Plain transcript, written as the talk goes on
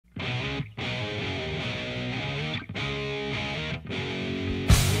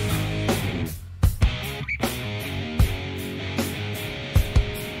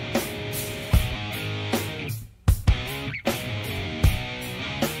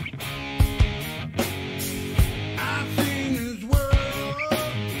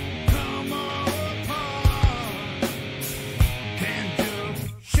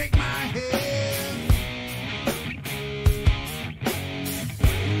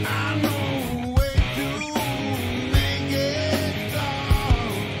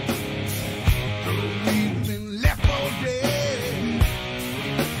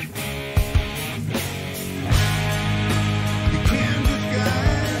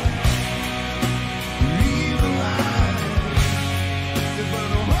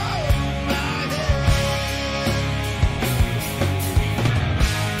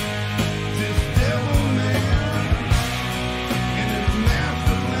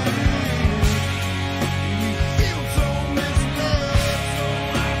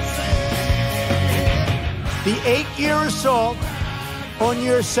8-year assault on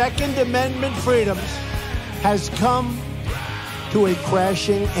your Second Amendment freedoms has come to a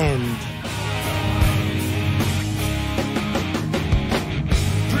crashing end.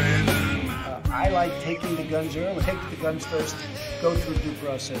 I like taking the guns early. Take the guns first, go through due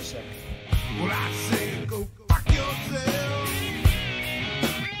process second. Well, I say go fuck yourself.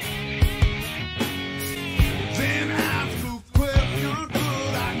 Then ask a question,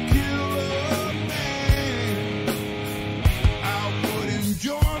 could I kill a man? I would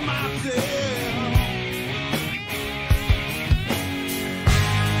enjoy myself.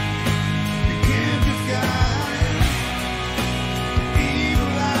 You can't disguise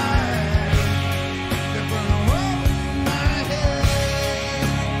evil eyes that burn a hole in my head.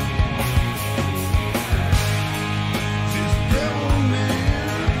 This devil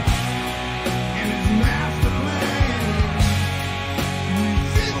man and his master plan. We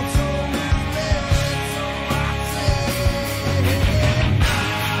feel so misled, so I say,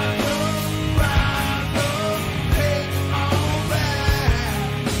 rise up, take all back.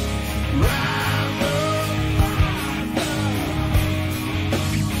 Rise up,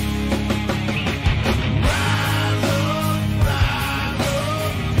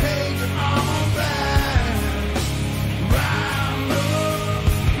 take it all back.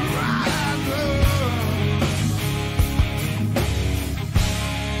 Rise up.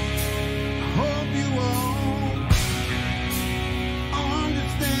 I hope you all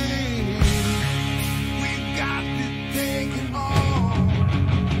understand. We got to take it all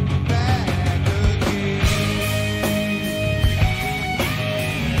back again.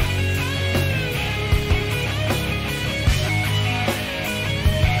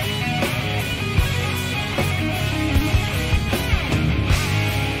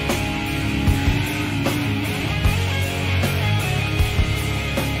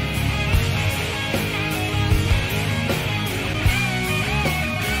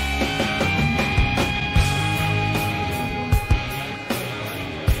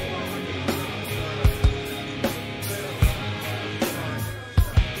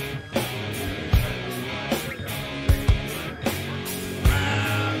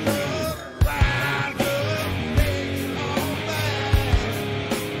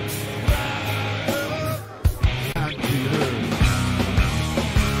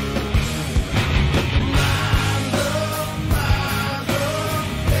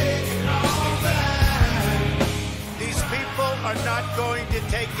 These people are not going to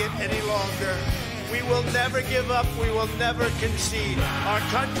take it any longer. We will never give up. We will never concede. Our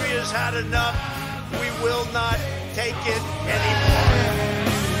country has had enough. We will not take it anymore.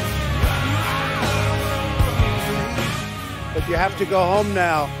 But you have to go home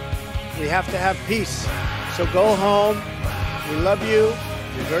now. We have to have peace. So go home. We love you.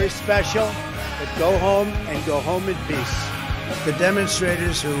 You're very special. But go home and go home in peace. The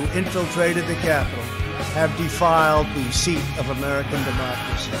demonstrators who infiltrated the Capitol have defiled the seat of American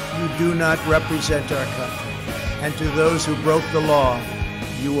democracy. You do not represent our country. And to those who broke the law,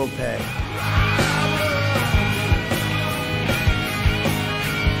 you will pay.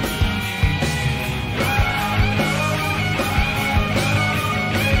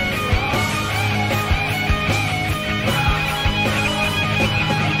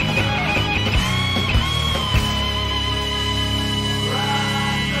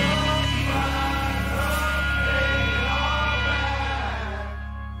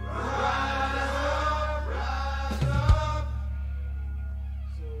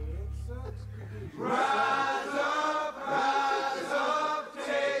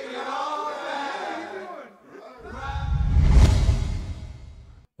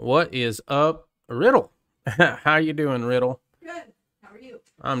 What is up, Riddle? How you doing, Riddle? Good. How are you?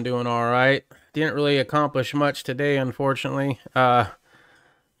 I'm doing all right. Didn't really accomplish much today, unfortunately. Got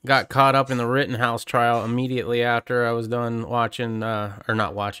caught up in the Rittenhouse trial immediately after I was done watching, or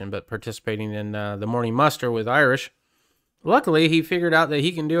not watching, but participating in the morning muster with Irish. Luckily, he figured out that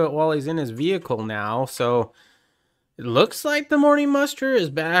he can do it while he's in his vehicle now, so it looks like the morning muster is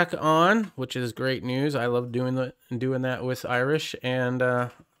back on, which is great news. I love doing that with Irish,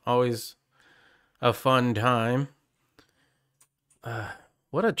 and always a fun time.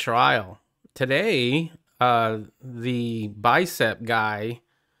 What a trial. Today, the bicep guy,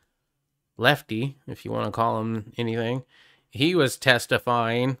 Lefty, if you want to call him anything, he was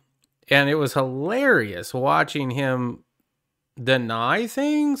testifying, and it was hilarious watching him deny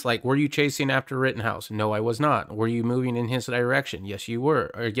things. Like, were you chasing after Rittenhouse? No, I was not. Were you moving in his direction? Yes, you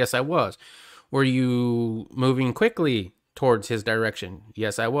were. Or yes, I was. Were you moving quickly towards his direction?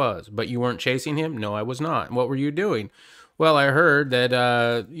 Yes, I was. But you weren't chasing him? No, I was not. What were you doing? Well, I heard that,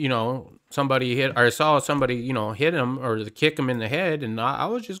 somebody hit, or I saw somebody, you know, hit him or kick him in the head, and I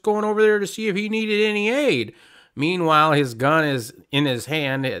was just going over there to see if he needed any aid. Meanwhile, his gun is in his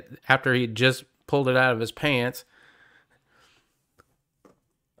hand after he just pulled it out of his pants.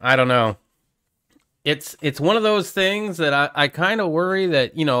 I don't know. It's one of those things that I kind of worry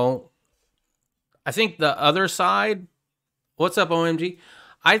that, you know, I think the other side, what's up, OMG?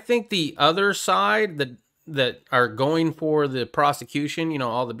 I think the other side that are going for the prosecution, you know,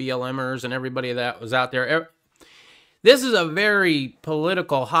 all the BLMers and everybody that was out there, this is a very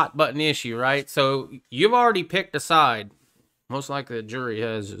political hot button issue, right? So you've already picked a side. Most likely the jury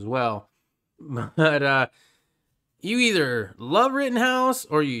has as well. But you either love Rittenhouse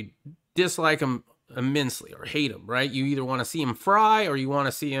or you dislike him immensely or hate him, right? You either want to see him fry or you want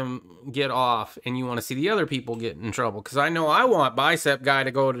to see him get off, and you want to see the other people get in trouble. Because I know I want Bicep Guy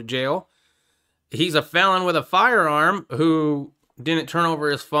to go to jail. He's a felon with a firearm who didn't turn over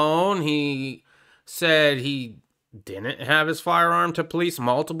his phone. He said he didn't have his firearm to police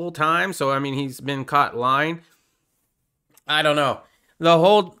multiple times. So, I mean, he's been caught lying. I don't know.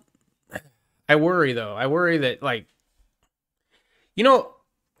 I worry, though. I worry that, like, you know,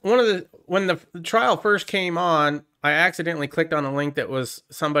 when the trial first came on, I accidentally clicked on a link that was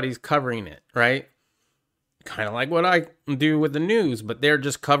somebody's covering it, right? Kind of like what I do with the news, but they're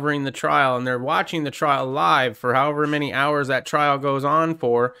just covering the trial, and they're watching the trial live for however many hours that trial goes on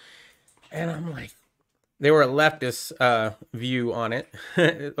for. And I'm like, they were a leftist view on it.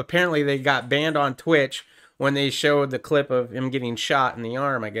 Apparently they got banned on Twitch when they showed the clip of him getting shot in the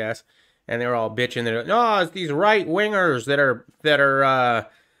arm, I guess. And they were all bitching. They're, no, it's these right wingers that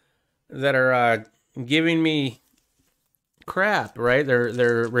are giving me crap, right?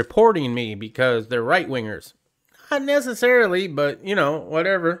 They're reporting me because they're right wingers. Not necessarily, but you know,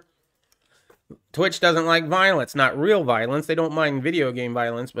 whatever. Twitch doesn't like violence, not real violence. They don't mind video game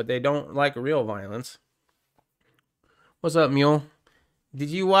violence, but they don't like real violence. What's up, Mule? Did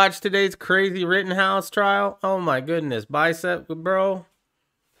you watch today's crazy Rittenhouse trial? Oh my goodness, Bicep, bro.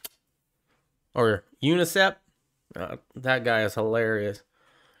 Or Unicep. That guy is hilarious.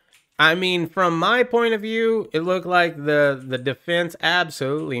 I mean, from my point of view, it looked like the defense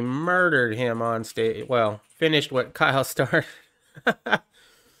absolutely murdered him on stage. Well, finished what Kyle started.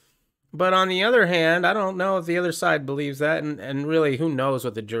 But on the other hand, I don't know if the other side believes that. And really, who knows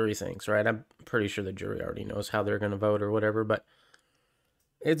what the jury thinks, right? I'm pretty sure the jury already knows how they're going to vote or whatever. But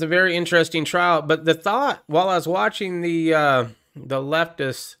it's a very interesting trial. But the thought, while I was watching the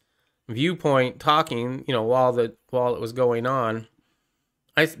leftist viewpoint talking, you know, while it was going on,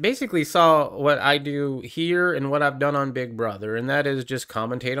 I basically saw what I do here and what I've done on Big Brother, and that is just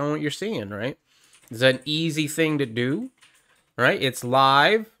commentate on what you're seeing, right? It's an easy thing to do, right? It's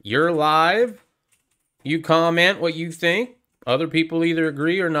live. You're live. You comment what you think. Other people either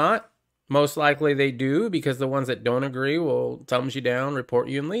agree or not. Most likely they do, because the ones that don't agree will thumbs you down, report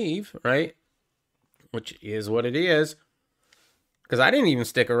you, and leave, right? Which is what it is. Because I didn't even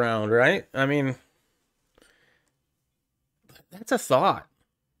stick around, right? I mean, that's a thought.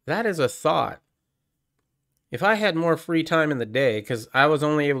 That is a thought. If I had more free time in the day, because I was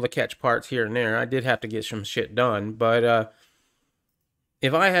only able to catch parts here and there, I did have to get some shit done. But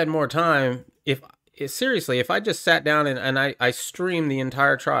if I had more time, seriously, if I just sat down and I streamed the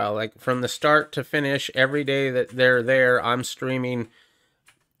entire trial, like from the start to finish, every day that they're there, I'm streaming.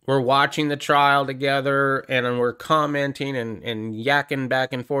 We're watching the trial together, and we're commenting and yakking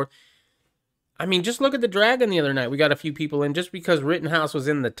back and forth. I mean, just look at the Dragon the other night. We got a few people in just because Rittenhouse was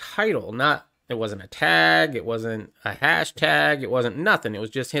in the title. It wasn't a tag. It wasn't a hashtag. It wasn't nothing. It was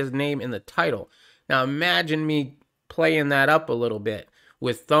just his name in the title. Now, imagine me playing that up a little bit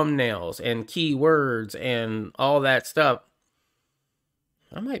with thumbnails and keywords and all that stuff.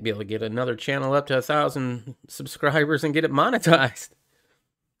 I might be able to get another channel up to 1,000 subscribers and get it monetized.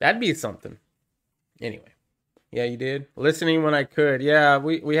 That'd be something. Anyway. Yeah, you did. Listening when I could. Yeah,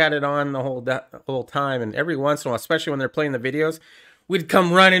 we had it on the whole time, and every once in a while, especially when they're playing the videos, we'd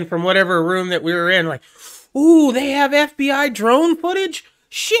come running from whatever room that we were in, like, ooh, they have FBI drone footage?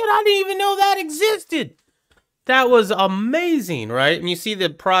 Shit, I didn't even know that existed. That was amazing, right? And you see the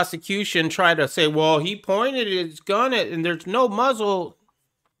prosecution try to say, well, he pointed his gun at, and there's no muzzle.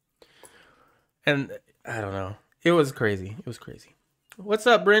 And I don't know. It was crazy. It was crazy. What's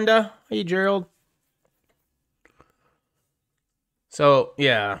up, Brenda? Hey, Gerald. So,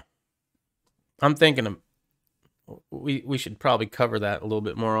 yeah, I'm thinking we should probably cover that a little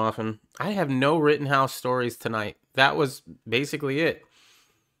bit more often. I have no Rittenhouse stories tonight. That was basically it.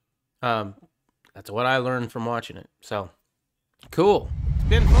 That's what I learned from watching it. So, cool. It's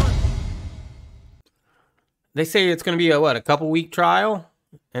been fun. They say it's going to be a couple-week trial?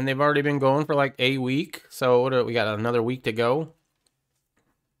 and they've already been going for like a week. So we got another week to go.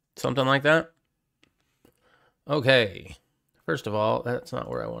 Something like that. Okay. First of all, that's not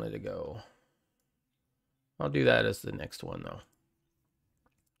where I wanted to go. I'll do that as the next one, though.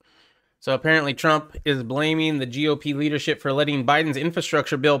 So apparently Trump is blaming the GOP leadership for letting Biden's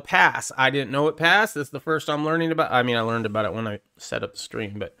infrastructure bill pass. I didn't know it passed. This is the first I'm learning about. I mean, I learned about it when I set up the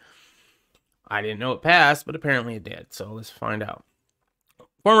stream, but I didn't know it passed, but apparently it did. So let's find out.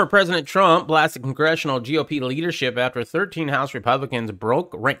 Former President Trump blasted congressional GOP leadership after 13 House Republicans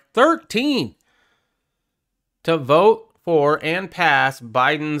broke rank 13 to vote for and pass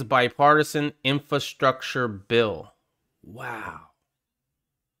Biden's bipartisan infrastructure bill. Wow.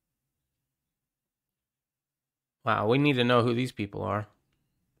 Wow, we need to know who these people are.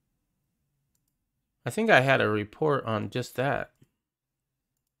 I think I had a report on just that.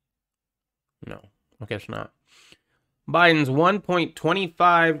 No, I guess not. Biden's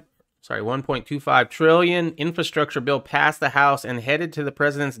 1.25 trillion infrastructure bill passed the House and headed to the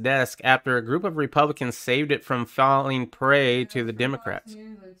president's desk after a group of Republicans saved it from falling prey to the Democrats.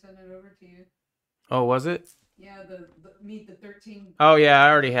 Oh, was it? Yeah, meet the 13. Oh, yeah,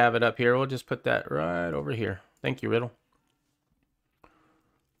 I already have it up here. We'll just put that right over here. Thank you, Riddle.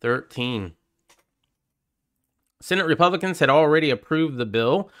 13. Senate Republicans had already approved the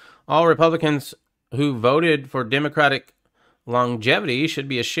bill. All Republicans who voted for Democratic longevity should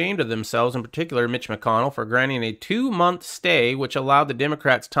be ashamed of themselves, in particular Mitch McConnell, for granting a 2-month stay, which allowed the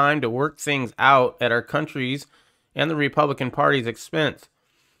Democrats time to work things out at our country's and the Republican Party's expense.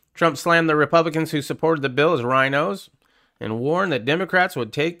 Trump slammed the Republicans who supported the bill as rhinos and warned that Democrats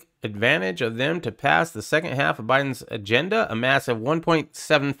would take advantage of them to pass the second half of Biden's agenda, a massive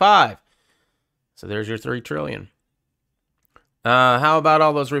 1.75. So there's your $3 trillion. How about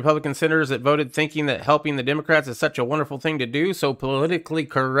all those Republican senators that voted thinking that helping the Democrats is such a wonderful thing to do, so politically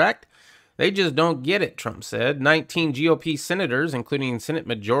correct? They just don't get it, Trump said. 19 GOP senators, including Senate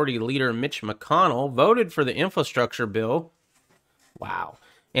Majority Leader Mitch McConnell, voted for the infrastructure bill. Wow.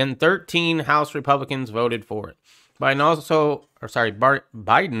 And 13 House Republicans voted for it. Biden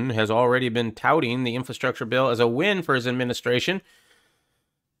has already been touting the infrastructure bill as a win for his administration.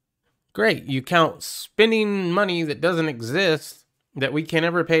 Great. You count spending money that doesn't exist, that we can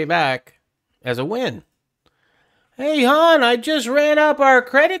never pay back, as a win. Hey, hon, I just ran up our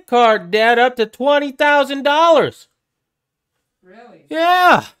credit card debt up to $20,000. Really?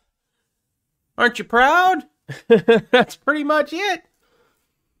 Yeah. Aren't you proud? That's pretty much it.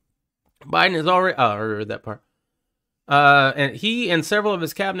 Biden has already... Oh, I read that part. And he and several of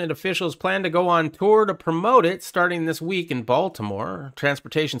his cabinet officials plan to go on tour to promote it starting this week in Baltimore.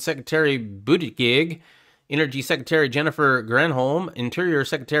 Transportation Secretary Buttigieg, Energy Secretary Jennifer Granholm, Interior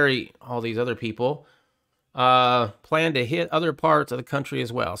Secretary, all these other people, plan to hit other parts of the country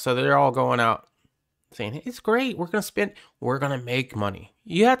as well. So they're all going out saying, hey, it's great. We're going to make money.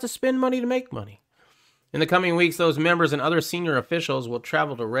 You have to spend money to make money. In the coming weeks, those members and other senior officials will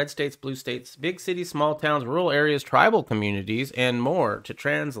travel to red states, blue states, big cities, small towns, rural areas, tribal communities, and more to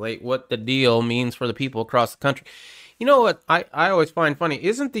translate what the deal means for the people across the country. You know what I always find funny?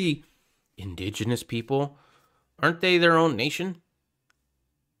 Isn't the indigenous people, aren't they their own nation?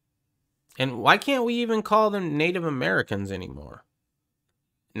 And why can't we even call them Native Americans anymore?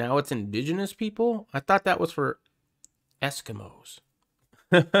 Now it's indigenous people? I thought that was for Eskimos.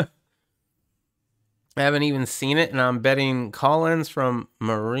 I haven't even seen it, and I'm betting Collins from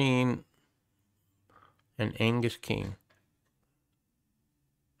Marine and Angus King.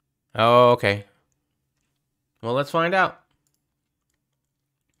 Oh, okay. Well, let's find out.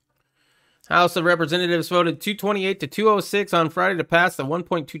 House of Representatives voted 228 to 206 on Friday to pass the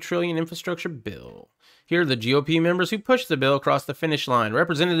 $1.2 trillion infrastructure bill. Here are the GOP members who pushed the bill across the finish line.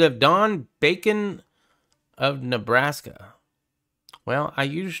 Representative Don Bacon of Nebraska. Well, I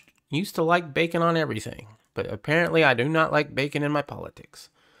used to like bacon on everything, but apparently I do not like bacon in my politics.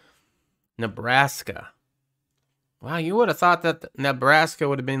 Nebraska. Wow, you would have thought that Nebraska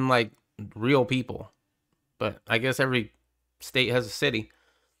would have been like real people, but I guess every state has a city.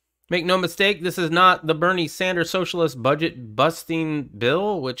 Make no mistake, this is not the Bernie Sanders socialist budget-busting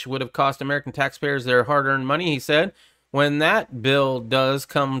bill, which would have cost American taxpayers their hard-earned money, he said. When that bill does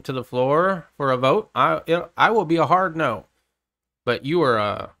come to the floor for a vote, I will be a hard no. But you are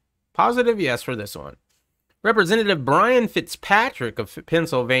a positive yes for this one. Representative Brian Fitzpatrick of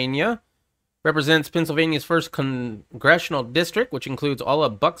Pennsylvania represents Pennsylvania's 1st congressional district, which includes all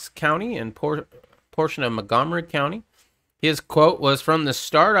of Bucks County and portion of Montgomery County. His quote was, "From the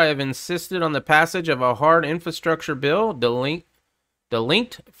start, I have insisted on the passage of a hard infrastructure bill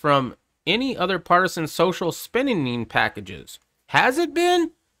delinked from any other partisan social spending packages. Has it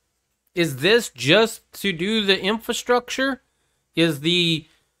been? Is this just to do the infrastructure? Is the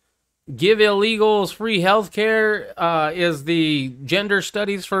give illegals free health care? Is the gender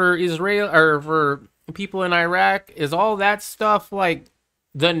studies for Israel or for people in Iraq? Is all that stuff like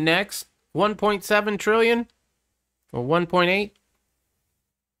the next 1.7 trillion or 1.8?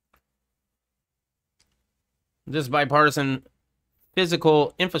 This bipartisan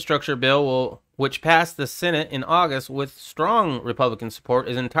physical infrastructure bill which passed the Senate in August with strong Republican support,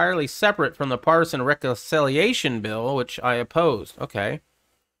 is entirely separate from the partisan reconciliation bill, which I opposed. Okay.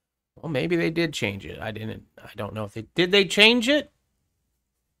 Well, maybe they did change it. I don't know if they did. They change it?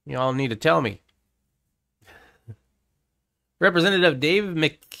 Y'all need to tell me. Representative David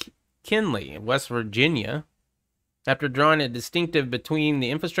McKinley of West Virginia, after drawing a distinctive between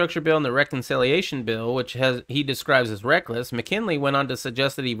the infrastructure bill and the reconciliation bill, which he describes as reckless, McKinley went on to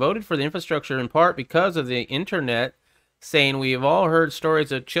suggest that he voted for the infrastructure in part because of the internet, saying, "We have all heard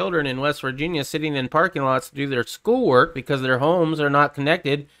stories of children in West Virginia sitting in parking lots to do their schoolwork because their homes are not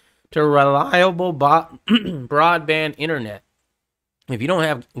connected to reliable broadband internet." If you don't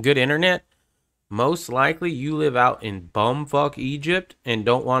have good internet, most likely you live out in bumfuck Egypt and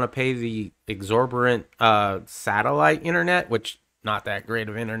don't want to pay the exorbitant satellite internet, which not that great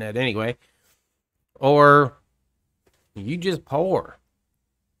of internet anyway, or you just poor.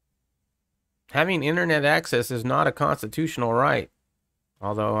 Having internet access is not a constitutional right,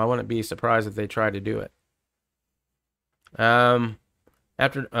 although I wouldn't be surprised if they tried to do it.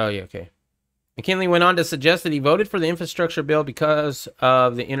 McKinley went on to suggest that he voted for the infrastructure bill because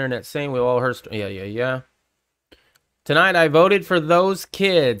of the internet, saying we all heard. Tonight I voted for those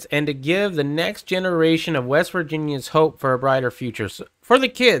kids and to give the next generation of West Virginians hope for a brighter future. So, for the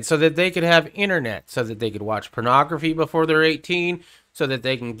kids, so that they could have internet, so that they could watch pornography before they're 18, so that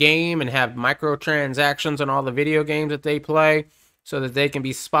they can game and have microtransactions on all the video games that they play, so that they can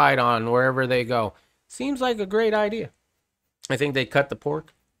be spied on wherever they go. Seems like a great idea. I think they cut the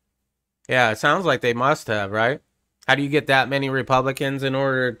pork. Yeah, it sounds like they must have, right? How do you get that many Republicans in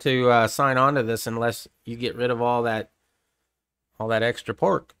order to sign on to this unless you get rid of all that extra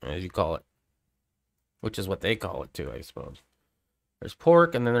pork, as you call it, which is what they call it too, I suppose. There's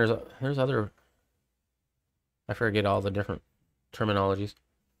pork, and then there's other. I forget all the different terminologies.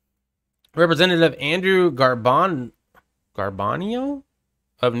 Representative Andrew Garbanio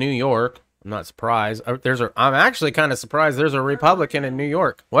of New York. I'm not surprised. I'm actually kind of surprised. There's a Republican in New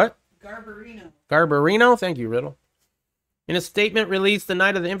York. What? Garbarino. Thank you, Riddle. In a statement released the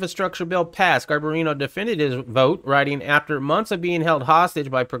night of the infrastructure bill passed, Garbarino defended his vote, writing, "After months of being held hostage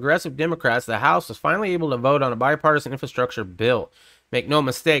by progressive Democrats, the House was finally able to vote on a bipartisan infrastructure bill. Make no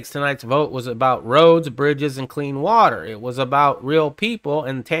mistakes, tonight's vote was about roads, bridges, and clean water. It was about real people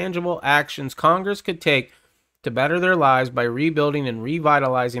and tangible actions Congress could take to better their lives by rebuilding and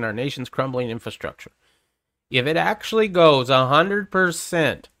revitalizing our nation's crumbling infrastructure. If it actually goes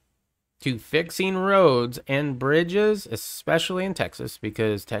 100% to fixing roads and bridges, especially in Texas,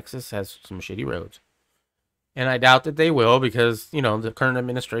 because Texas has some shitty roads. And I doubt that they will because, the current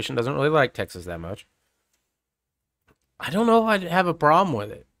administration doesn't really like Texas that much. I don't know if I'd have a problem with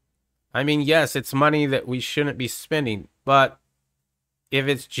it. I mean, yes, it's money that we shouldn't be spending, but if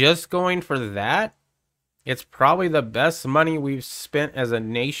it's just going for that, it's probably the best money we've spent as a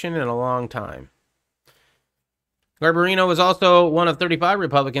nation in a long time. Garbarino was also one of 35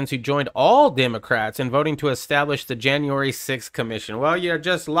 Republicans who joined all Democrats in voting to establish the January 6th Commission. Well, you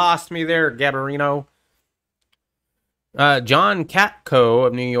just lost me there, Garbarino. John Katko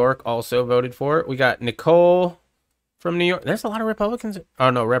of New York also voted for it. We got Nicole from New York. There's a lot of Republicans. Oh,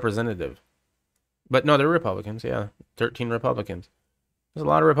 no, representative. But no, they're Republicans, yeah. 13 Republicans. There's a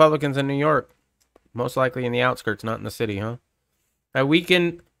lot of Republicans in New York. Most likely in the outskirts, not in the city, huh? I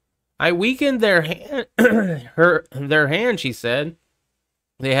weakened their hand, their hand, she said.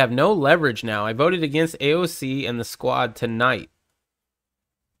 They have no leverage now. I voted against AOC and the squad tonight.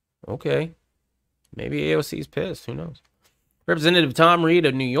 Okay. Maybe AOC's pissed. Who knows? Representative Tom Reed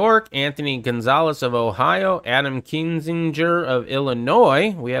of New York, Anthony Gonzalez of Ohio, Adam Kinzinger of Illinois.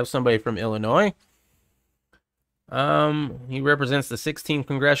 We have somebody from Illinois. He represents the 16th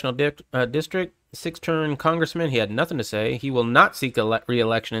congressional district, six-term congressman. He had nothing to say. He will not seek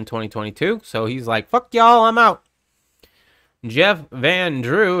re-election in 2022. So he's like, fuck y'all, I'm out. Jeff Van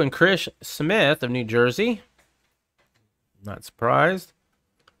Drew and Chris Smith of New Jersey. Not surprised.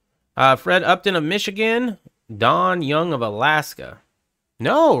 Fred Upton of Michigan. Don Young of Alaska.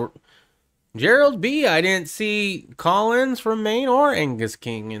 No. Gerald B. I didn't see Collins from Maine or Angus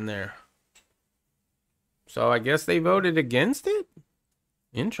King in there. So I guess they voted against it?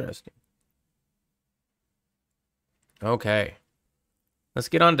 Interesting. Okay. Let's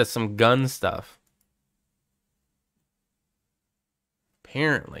get on to some gun stuff.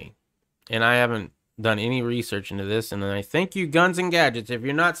 Apparently, and I haven't done any research into this, and I thank you, Guns and Gadgets. If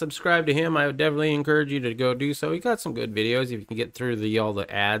you're not subscribed to him, I would definitely encourage you to go do so. He got some good videos if you can get through all the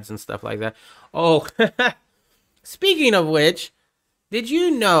ads and stuff like that. Oh, speaking of which, did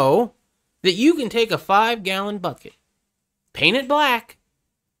you know that you can take a 5-gallon bucket, paint it black,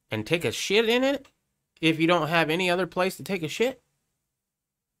 and take a shit in it if you don't have any other place to take a shit?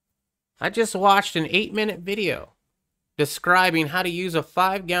 I just watched an 8-minute video describing how to use a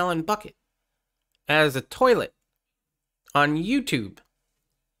 5-gallon bucket as a toilet on YouTube.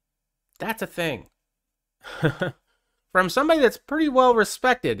 That's a thing. From somebody that's pretty well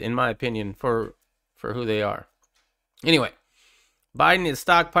respected, in my opinion, for who they are. Anyway, Biden is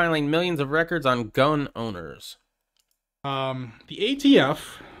stockpiling millions of records on gun owners. The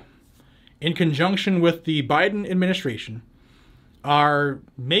ATF, in conjunction with the Biden administration, are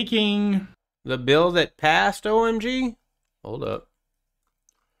making... The bill that passed, OMG? Hold up.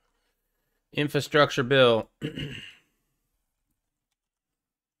 Infrastructure bill. There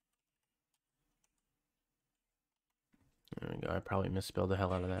we go. I probably misspelled the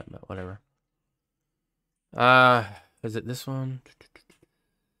hell out of that, but whatever. Is it this one?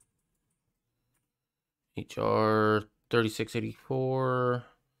 HR 3684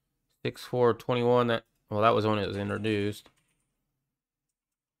 6421. That was when it was introduced.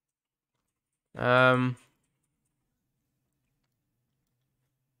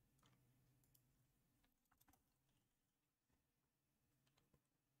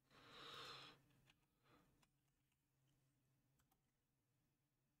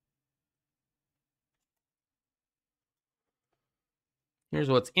 Here's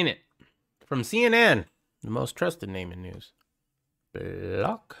what's in it. From CNN, the most trusted name in news.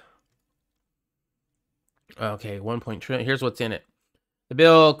 Block. Okay, 1 trillion. Here's what's in it. The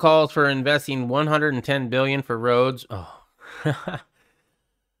bill calls for investing $110 billion for roads. Oh.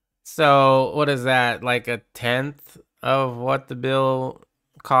 So, what is that? Like a tenth of what the bill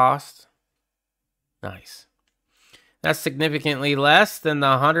cost? Nice. That's significantly less than the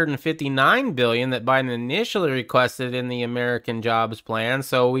 $159 billion that Biden initially requested in the American Jobs Plan.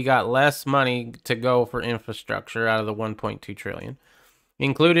 So we got less money to go for infrastructure out of the $1.2 trillion.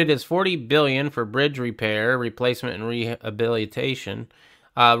 Included is $40 billion for bridge repair, replacement, and rehabilitation.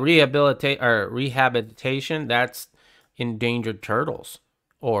 Rehabilitation, that's endangered turtles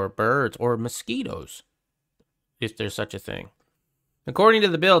or birds or mosquitoes, if there's such a thing. According to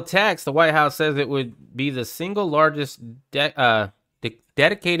the bill text, the White House says it would be the single largest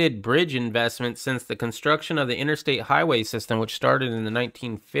dedicated bridge investment since the construction of the interstate highway system, which started in the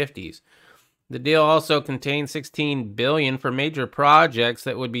 1950s. The deal also contains $16 billion for major projects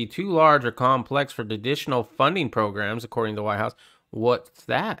that would be too large or complex for traditional funding programs, according to the White House. What's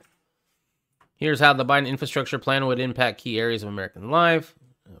that? Here's how the Biden infrastructure plan would impact key areas of American life.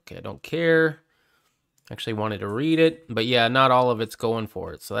 Okay, I don't care. Actually wanted to read it, but yeah, not all of it's going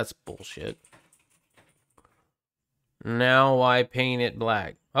for it, so that's bullshit. Now why paint it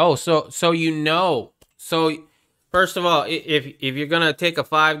black? Oh, so you know. So first of all, if you're gonna take a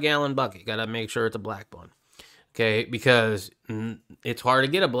 5-gallon bucket, you gotta make sure it's a black one, okay? Because it's hard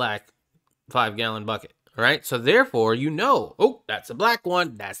to get a black 5-gallon bucket, all right? So therefore, you know, oh, that's a black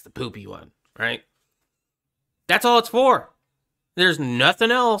one, that's the poopy one, right? That's all it's for. There's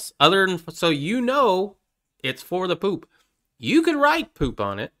nothing else other than, so you know it's for the poop. You could write poop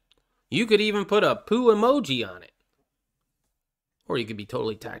on it. You could even put a poo emoji on it. Or you could be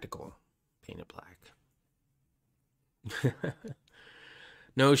totally tactical. Paint it black.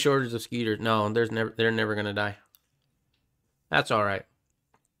 No shortage of mosquitoes. No, they're never going to die. That's all right.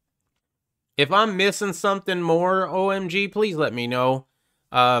 If I'm missing something more, OMG, please let me know.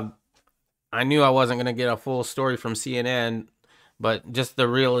 I knew I wasn't going to get a full story from CNN, but just the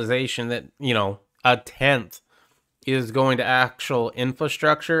realization that, you know, a tenth is going to actual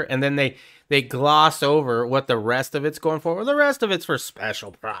infrastructure, and then they gloss over what the rest of it's going for. Well, the rest of it's for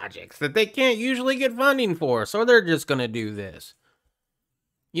special projects that they can't usually get funding for, so they're just going to do this.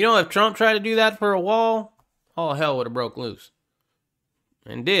 You know, if Trump tried to do that for a wall, all hell would have broke loose.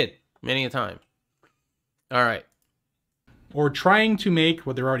 And did, many a time. All right. Or trying to make,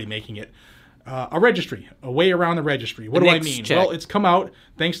 well, they're already making it, a registry, a way around the registry. What do I mean? Check. Well, it's come out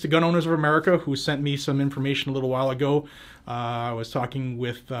thanks to Gun Owners of America, who sent me some information a little while ago. I was talking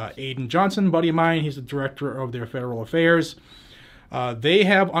with Aiden Johnson, a buddy of mine. He's the director of their federal affairs. They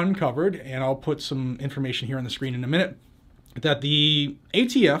have uncovered, and I'll put some information here on the screen in a minute, that the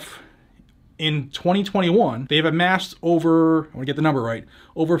ATF in 2021, they've amassed over, I want to get the number right,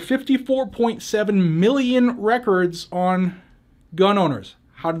 over 54.7 million records on gun owners.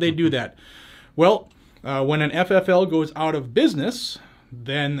 How did they do that? Well, when an FFL goes out of business,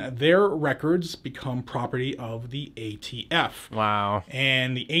 then their records become property of the ATF. Wow.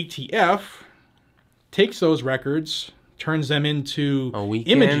 And the ATF takes those records, turns them into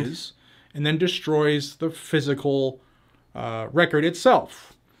images, and then destroys the physical record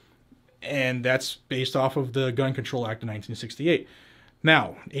itself. And that's based off of the Gun Control Act of 1968.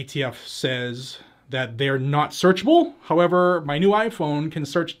 Now, ATF says that they're not searchable. However, my new iPhone can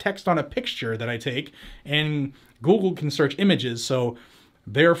search text on a picture that I take, and Google can search images, so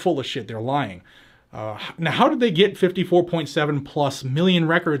they're full of shit. They're lying. Now, how did they get 54.7 plus million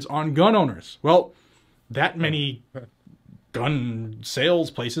records on gun owners? Well, that many gun sales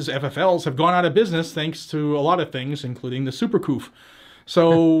places, FFLs, have gone out of business thanks to a lot of things, including the Super Coof.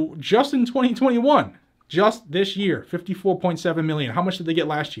 So just in 2021, just this year, 54.7 million. How much did they get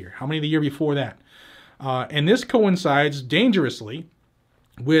last year? How many the year before that? And this coincides dangerously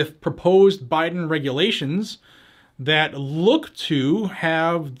with proposed Biden regulations that look to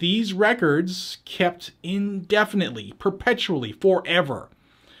have these records kept indefinitely, perpetually, forever.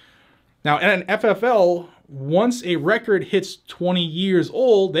 Now, at an FFL, once a record hits 20 years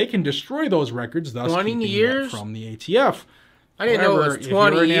old, they can destroy those records, thus 20 keeping years? it from the ATF. I didn't know it was 20 if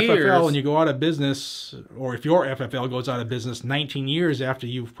you're an years. FFL and you go out of business, or if your FFL goes out of business 19 years after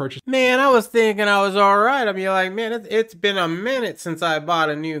you've purchased... Man, I was thinking I was all right. I mean, like, man, it's been a minute since I bought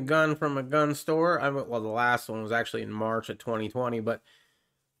a new gun from a gun store. Well, the last one was actually in March of 2020, but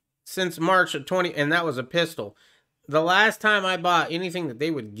since March of 20, and that was a pistol. The last time I bought anything that they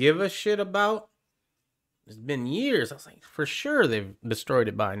would give a shit about, it's been years. I was like, for sure they've destroyed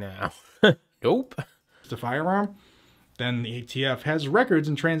it by now. Nope. ...a firearm, then the ATF has records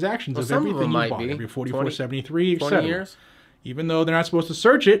and transactions of some of everything them you might bought, be. every 4473, 20 etc. years? Even though they're not supposed to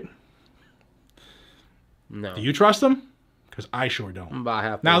search it. No. Do you trust them? Because I sure don't. I'm about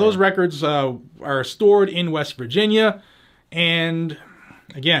halfway Now, there. those records are stored in West Virginia, and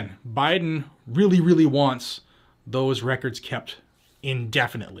again, Biden really, really wants those records kept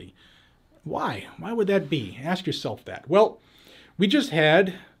indefinitely. Why? Why would that be? Ask yourself that. Well, we just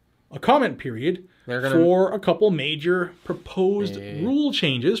had a comment period for a couple major proposed rule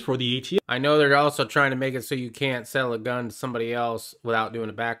changes for the ATF. I know they're also trying to make it so you can't sell a gun to somebody else without doing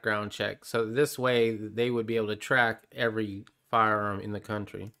a background check. So this way, they would be able to track every firearm in the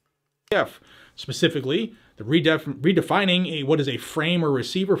country. Specifically, the redefining what is a frame or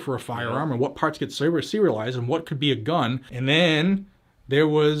receiver for a firearm, and what parts get serialized, and what could be a gun. And then there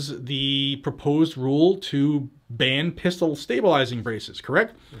was the proposed rule to ban pistol stabilizing braces,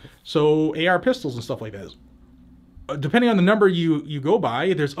 correct? So AR pistols and stuff like that. Depending on the number you go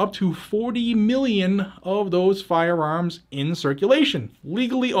by, there's up to 40 million of those firearms in circulation,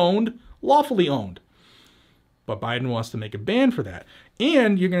 legally owned, lawfully owned. But Biden wants to make a ban for that.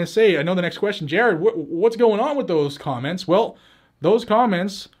 And you're going to say, I know the next question, Jared, what's going on with those comments? Well, those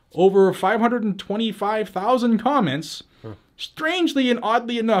comments, over 525,000 comments, strangely and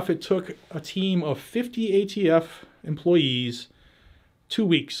oddly enough, it took a team of 50 ATF employees 2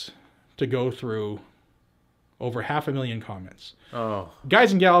 weeks to go through over 500,000 comments. Oh.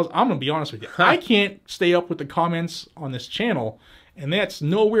 Guys and gals, I'm going to be honest with you. I can't stay up with the comments on this channel, and that's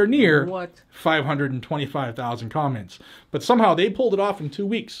nowhere near 525,000 comments. But somehow they pulled it off in 2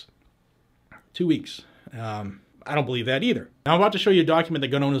 weeks. 2 weeks. I don't believe that either. Now I'm about to show you a document that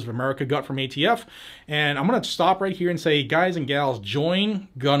Gun Owners of America got from ATF, and I'm going to stop right here and say, guys and gals, join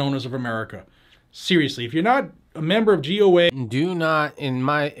Gun Owners of America. Seriously, if you're not a member of GOA... Do not, and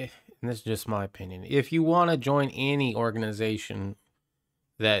this is just my opinion, if you want to join any organization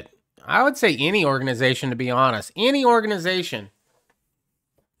that, I would say any organization, to be honest, any organization,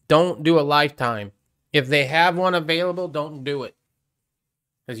 don't do a lifetime. If they have one available, don't do it.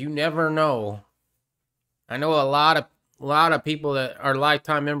 Because you never know. I know a lot of people that are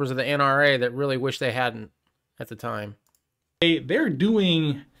lifetime members of the NRA that really wish they hadn't at the time. They're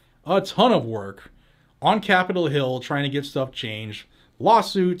doing a ton of work on Capitol Hill trying to get stuff changed.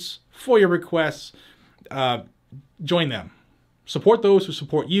 Lawsuits, FOIA requests. Join them. Support those who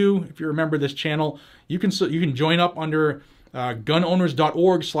support you. If you're a member of this channel, you can join up under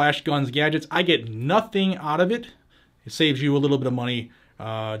gunowners.org/gunsgadgets. I get nothing out of it. It saves you a little bit of money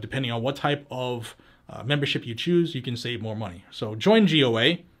depending on what type of membership you choose. You can save more money. So join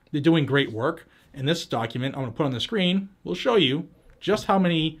GOA. They're doing great work. And this document I'm going to put on the screen will show you just how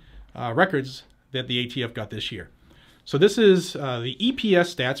many records that the ATF got this year. So this is the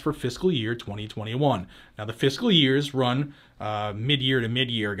EPS stats for fiscal year 2021. Now the fiscal years run mid-year to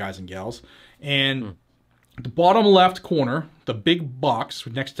mid-year, guys and gals. And the bottom left corner, the big box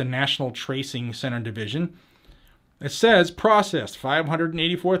next to National Tracing Center Division, It says processed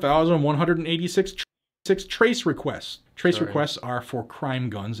 584,186 trace requests. Trace requests are for crime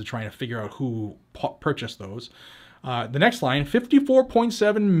guns. They're trying to figure out who purchased those. The next line,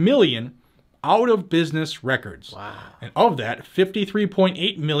 54.7 million out of business records. Wow. And of that,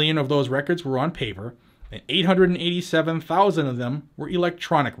 53.8 million of those records were on paper, and 887,000 of them were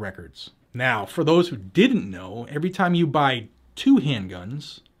electronic records. Now, for those who didn't know, every time you buy 2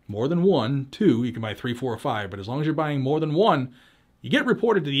 handguns, more than 1, 2, you can buy 3, 4, or 5, but as long as you're buying more than 1, you get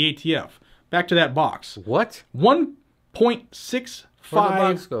reported to the ATF. Back to that box. What?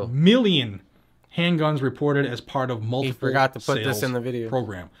 1.65 million handguns reported as part of multiple He forgot to put this sales in the video.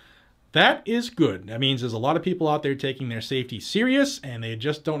 program. That is good. That means there's a lot of people out there taking their safety serious, and they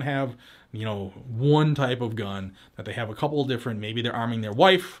just don't have, you know, one type of gun, that they have a couple of different. Maybe they're arming their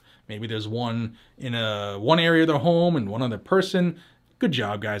wife. Maybe there's one in one area of their home and one other person. Good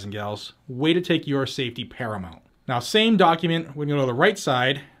job, guys and gals. Way to take your safety paramount. Now, same document. We're going to go to the right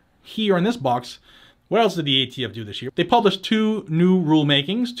side. Here in this box, what else did the ATF do this year? They published 2 new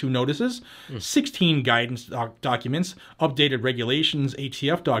rulemakings, 2 notices, 16 guidance documents, updated regulations,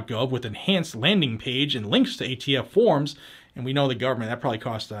 ATF.gov with enhanced landing page and links to ATF forms. And we know the government, that probably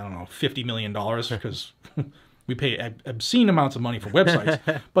cost, I don't know, $50 million because we pay obscene amounts of money for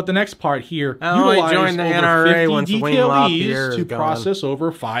websites. But the next part here, utilized the over NRA 50 once Wayne LaPierre DTLEs is to gone. process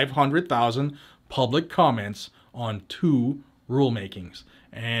over 500,000 public comments on 2 rulemakings.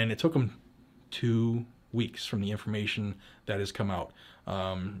 And it took them 2 weeks from the information that has come out.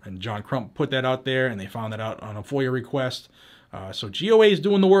 And John Crump put that out there, and they found that out on a FOIA request. So GOA is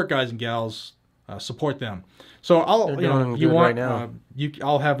doing the work, guys and gals. Support them. So I'll,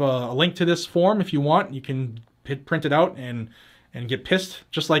 I'll have a link to this form if you want. You can print it out and get pissed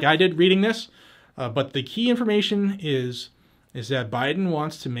just like I did reading this. But the key information is that Biden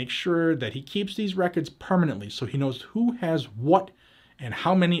wants to make sure that he keeps these records permanently, so he knows who has what and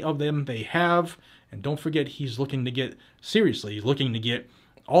how many of them they have. And don't forget, he's looking to get, seriously, he's looking to get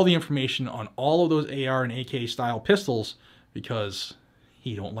all the information on all of those AR and AK style pistols, because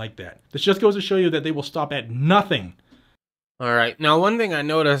he don't like that. This just goes to show you that they will stop at nothing. All right. Now, one thing I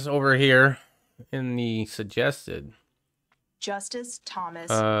noticed over here in the suggested. Justice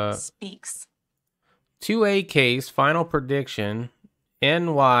Thomas speaks. 2A case, final prediction,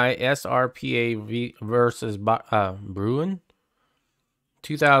 NYSRPA versus Bruin.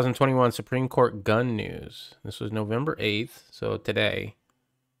 2021 Supreme Court gun news. This was November 8th, so today.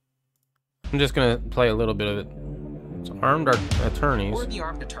 I'm just going to play a little bit of it. It's armed attorneys. We're the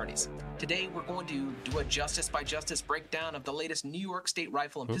armed attorneys. Today, we're going to do a justice-by-justice breakdown of the latest New York State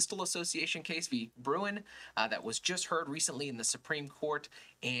Rifle and Pistol Association case v. Bruin that was just heard recently in the Supreme Court.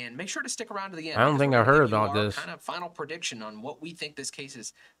 And make sure to stick around to the end. I don't think I've heard about this. Kind of final prediction on what we think this case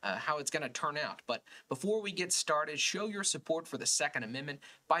is, how it's going to turn out. But before we get started, show your support for the Second Amendment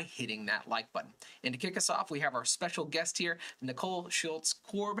by hitting that like button. And to kick us off, we have our special guest here, Nicole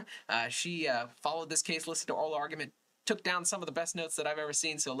Schultz-Korb. She followed this case, listened to oral argument, took down some of the best notes that I've ever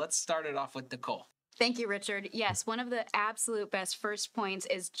seen. So let's start it off with Nicole. Thank you, Richard. Yes, one of the absolute best first points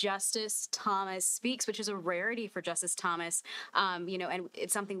is Justice Thomas speaks, which is a rarity for Justice Thomas. And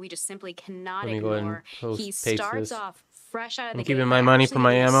it's something we just simply cannot ignore. He starts off fresh out of the gate. Keeping my money for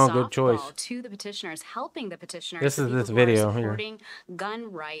my ammo. Good choice. To the petitioners, helping the petitioners. This is this video here. Supporting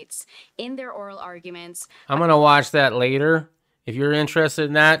gun rights in their oral arguments. I'm gonna watch that later. If you're interested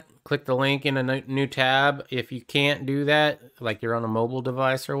in that, click the link in a new tab. If you can't do that, like you're on a mobile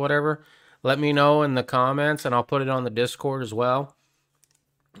device or whatever, let me know in the comments, and I'll put it on the Discord as well,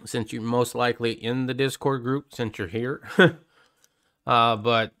 since you're most likely in the Discord group, since you're here.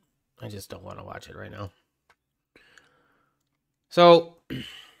 But I just don't want to watch it right now. So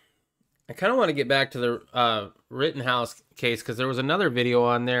I kind of want to get back to the Rittenhouse case, because there was another video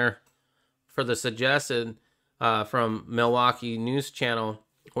on there for the suggested from Milwaukee News Channel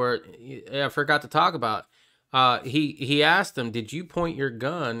where I forgot to talk about. He asked him, "Did you point your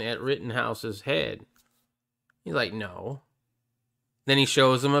gun at Rittenhouse's head?" He's like, "No." Then he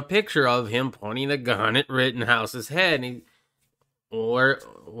shows him a picture of him pointing a gun at Rittenhouse's head. And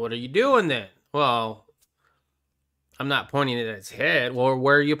what are you doing then? Well, I'm not pointing it at his head. Well,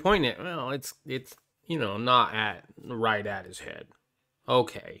 where are you pointing it? Well, it's not right at his head.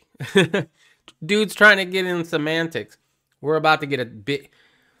 Okay. Dude's trying to get in semantics. We're about to get a bit.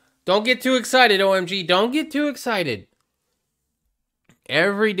 Don't get too excited, OMG. Don't get too excited.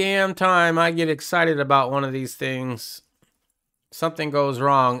 Every damn time I get excited about one of these things, something goes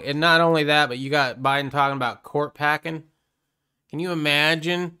wrong. And not only that, but you got Biden talking about court packing. Can you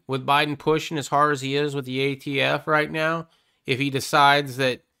imagine with Biden pushing as hard as he is with the ATF right now, if he decides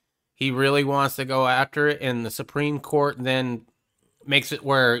that he really wants to go after it, and the Supreme Court then makes it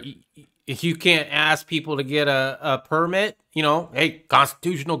where if you can't ask people to get a permit, you know, hey,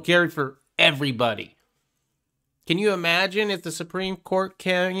 constitutional carry for everybody. Can you imagine if the Supreme Court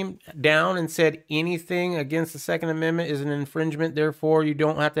came down and said anything against the Second Amendment is an infringement, therefore you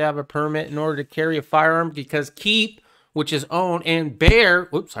don't have to have a permit in order to carry a firearm, because keep, which is own, and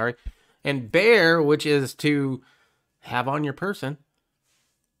bear, and bear, which is to have on your person,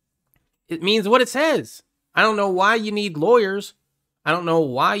 it means what it says. I don't know why you need lawyers. I don't know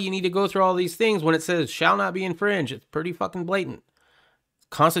why you need to go through all these things when it says shall not be infringed. It's pretty fucking blatant.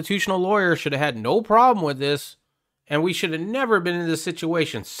 Constitutional lawyers should have had no problem with this, and we should have never been in this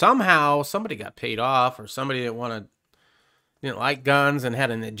situation. Somehow, somebody got paid off, or somebody that didn't like guns and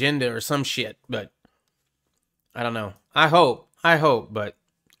had an agenda or some shit, but I don't know. I hope, but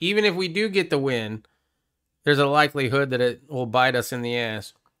even if we do get the win, there's a likelihood that it will bite us in the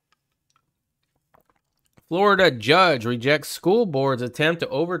ass. Florida judge rejects school board's attempt to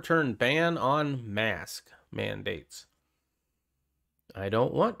overturn ban on mask mandates. I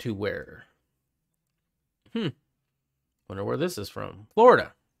don't want to wear. Wonder where this is from.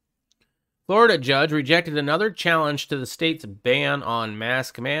 Florida. Florida judge rejected another challenge to the state's ban on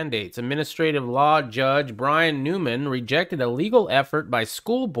mask mandates. Administrative law judge Brian Newman rejected a legal effort by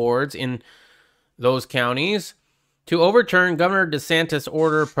school boards in those counties to overturn Governor DeSantis'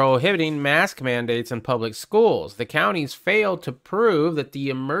 order prohibiting mask mandates in public schools. The counties failed to prove that the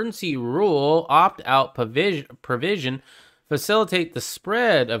emergency rule opt-out provision facilitate the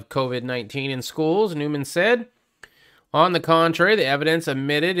spread of COVID-19 in schools, Newman said. On the contrary, the evidence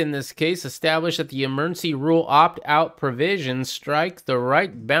admitted in this case established that the emergency rule opt-out provisions strike the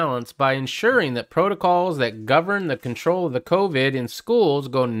right balance by ensuring that protocols that govern the control of the COVID in schools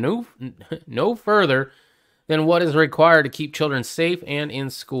go no further than what is required to keep children safe and in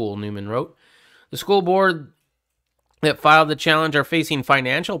school, Newman wrote. The school board that filed the challenge are facing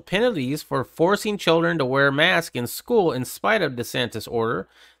financial penalties for forcing children to wear masks in school in spite of DeSantis' order.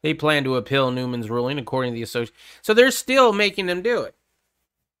 They plan to appeal Newman's ruling, according to the association. So they're still making them do it.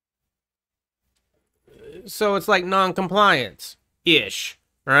 So it's like non-compliance-ish,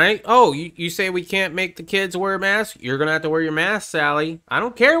 right? Oh, you say we can't make the kids wear masks? You're going to have to wear your mask, Sally. I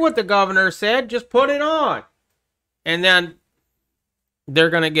don't care what the governor said. Just put it on. And then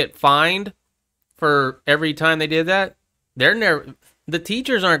they're going to get fined for every time they did that. The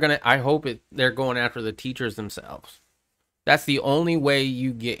teachers aren't going to, I hope they're going after the teachers themselves. That's the only way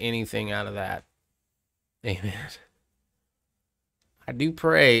you get anything out of that. Amen. I do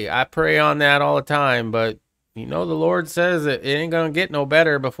pray. I pray on that all the time, but you know the Lord says that it ain't going to get no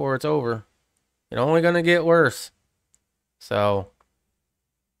better before it's over. It's only going to get worse. So,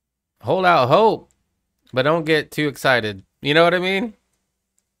 hold out hope, but don't get too excited. You know what I mean?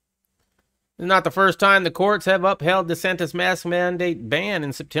 It's not the first time the courts have upheld DeSantis' mask mandate ban.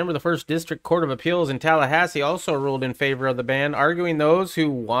 In September, the First District Court of Appeals in Tallahassee also ruled in favor of the ban, arguing those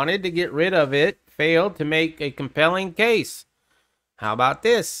who wanted to get rid of it failed to make a compelling case. How about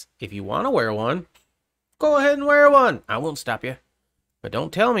this? If you want to wear one, go ahead and wear one. I won't stop you. But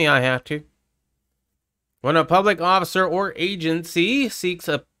don't tell me I have to. When a public officer or agency seeks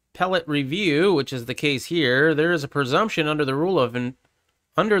appellate review, which is the case here, there is a presumption under the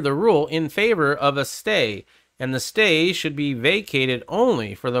rule in favor of a stay, and the stay should be vacated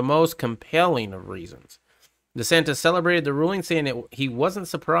only for the most compelling of reasons. DeSantis celebrated the ruling, saying that he wasn't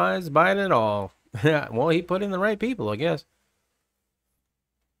surprised by it at all. Well, he put in the right people, I guess.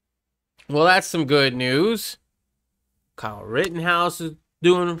 Well, that's some good news. Kyle Rittenhouse is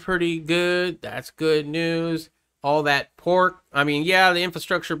doing pretty good. That's good news. All that pork. I mean, yeah, the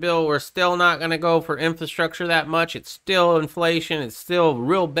infrastructure bill, we're still not going to go for infrastructure that much. It's still inflation. It's still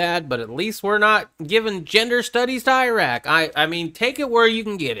real bad, but at least we're not giving gender studies to Iraq. I mean, take it where you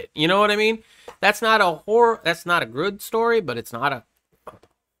can get it. You know what I mean? That's not a good story, but it's not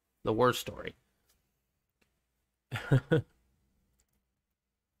the worst story.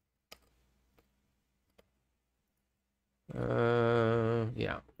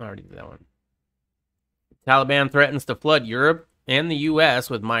 Yeah, I already did that one. Taliban threatens to flood Europe and the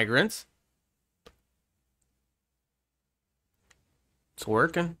U.S. with migrants. It's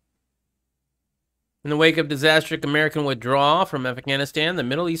working. In the wake of disastrous American withdrawal from Afghanistan, the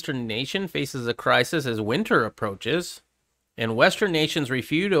Middle Eastern nation faces a crisis as winter approaches, and Western nations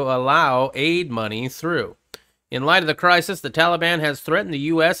refuse to allow aid money through. In light of the crisis, the Taliban has threatened the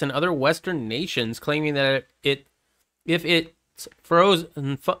U.S. and other Western nations, claiming that if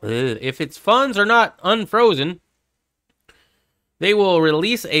its funds are not unfrozen, they will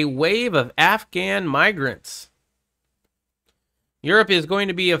release a wave of Afghan migrants. Europe is going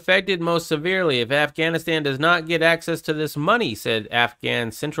to be affected most severely if Afghanistan does not get access to this money, said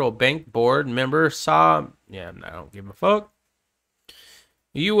Afghan Central Bank Board member Saw. Yeah, I don't give a fuck.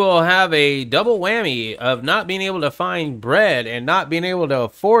 You will have a double whammy of not being able to find bread and not being able to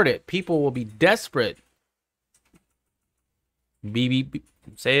afford it. People will be desperate. BB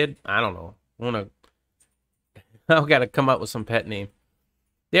said, I don't know. I've got to come up with some pet name.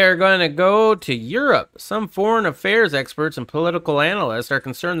 They're going to go to Europe. Some foreign affairs experts and political analysts are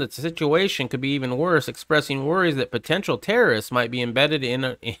concerned that the situation could be even worse, expressing worries that potential terrorists might be embedded in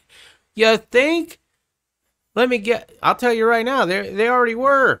a... You think? I'll tell you right now, they already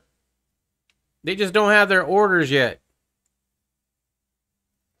were. They just don't have their orders yet.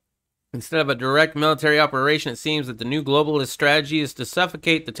 Instead of a direct military operation, it seems that the new globalist strategy is to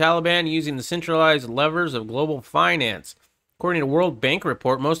suffocate the Taliban using the centralized levers of global finance. According to World Bank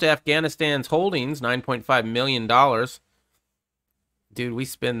report, most of Afghanistan's holdings, $9.5 million. Dude, we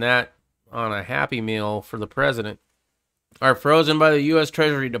spend that on a Happy Meal for the president. Are frozen by the U.S.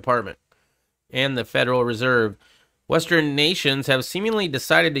 Treasury Department and the Federal Reserve. Western nations have seemingly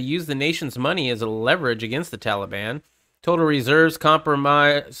decided to use the nation's money as a leverage against the Taliban. Total reserves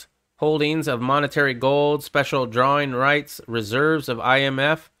compromise holdings of monetary gold, special drawing rights, reserves of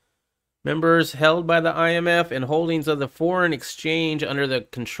IMF members held by the IMF, and holdings of the foreign exchange under the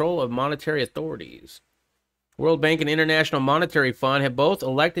control of monetary authorities. World Bank and International Monetary Fund have both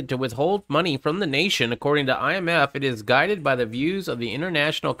elected to withhold money from the nation. According to IMF, it is guided by the views of the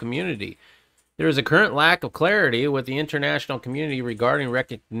international community. There is a current lack of clarity with the international community regarding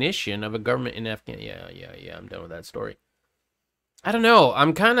recognition of a government in Afghanistan. Yeah, I'm done with that story. I don't know.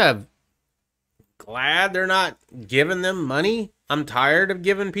 I'm kind of glad they're not giving them money. I'm tired of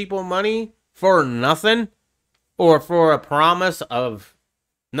giving people money for nothing or for a promise of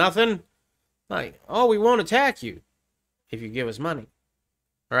nothing. Like, oh, we won't attack you if you give us money.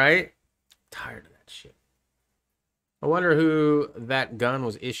 Right? Tired of that shit. I wonder who that gun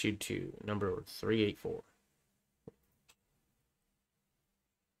was issued to. Number 384.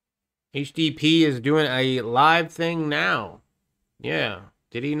 HDP is doing a live thing now. Yeah.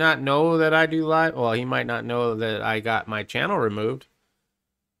 Did he not know that I do live? Well, he might not know that I got my channel removed.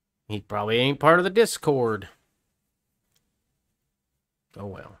 He probably ain't part of the Discord. Oh,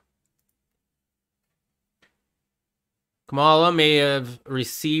 well. Kamala may have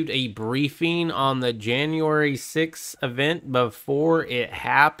received a briefing on the January 6th event before it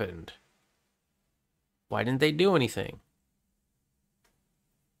happened. Why didn't they do anything?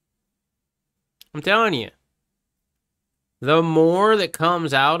 I'm telling you. The more that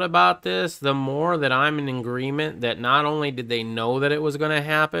comes out about this, the more that I'm in agreement that not only did they know that it was going to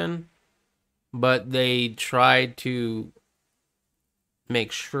happen, but they tried to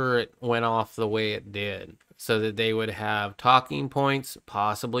make sure it went off the way it did, so that they would have talking points,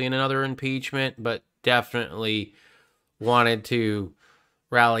 possibly in another impeachment, but definitely wanted to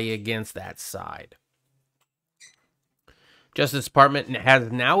rally against that side. Justice Department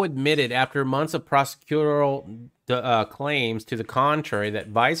has now admitted, after months of prosecutorial claims to the contrary, that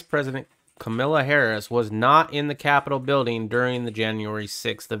Vice President Kamala Harris was not in the Capitol building during the January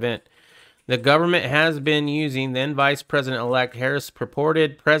 6th event. The government has been using then Vice President-elect Harris'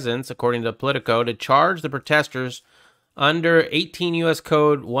 purported presence, according to Politico, to charge the protesters under 18 U.S.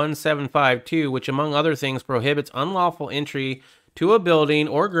 Code 1752, which, among other things, prohibits unlawful entry to a building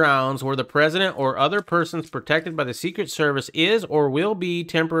or grounds where the president or other persons protected by the Secret Service is or will be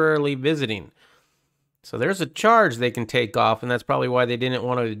temporarily visiting. So there's a charge they can take off, and that's probably why they didn't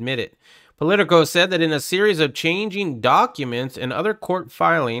want to admit it. Politico said that in a series of charging documents and in other court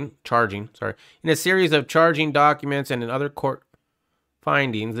findings,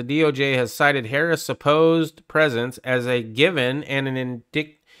 the DOJ has cited Harris' supposed presence as a given and an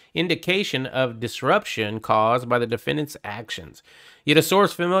indication of disruption caused by the defendant's actions. Yet a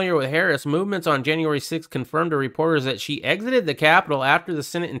source familiar with Harris' movements on January 6th confirmed to reporters that she exited the Capitol after the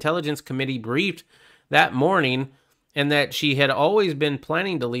Senate Intelligence Committee briefed that morning, and that she had always been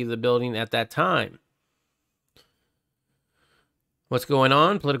planning to leave the building at that time. What's going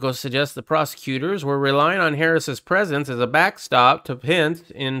on? Politico suggests the prosecutors were relying on Harris's presence as a backstop to Pence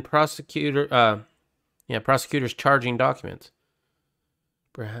in prosecutors charging documents.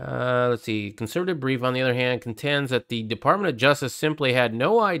 Let's see. Conservative Brief, on the other hand, contends that the Department of Justice simply had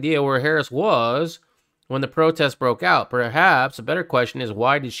no idea where Harris was when the protest broke out. Perhaps a better question is,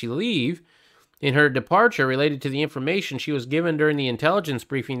 why did she leave? In her departure related to the information she was given during the intelligence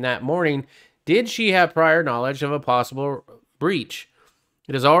briefing that morning, did she have prior knowledge of a possible breach?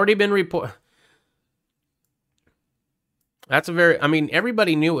 It has already been reported. That's a very, I mean,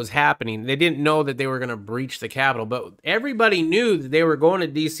 everybody knew it was happening. They didn't know that they were going to breach the Capitol, but everybody knew that they were going to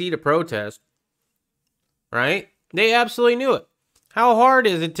D.C. to protest, right? They absolutely knew it. How hard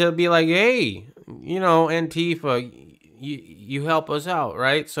is it to be like, hey, you know, Antifa, you help us out,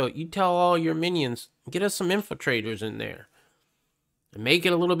 right? So you tell all your minions, get us some infiltrators in there and make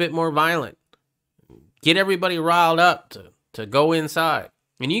it a little bit more violent. Get everybody riled up to go inside.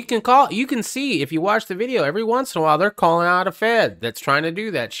 And you can see, if you watch the video, every once in a while, they're calling out a Fed that's trying to do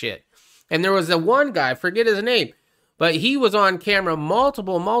that shit. And there was the one guy, forget his name, but he was on camera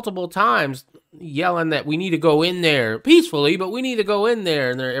multiple times yelling that we need to go in there peacefully, but we need to go in there.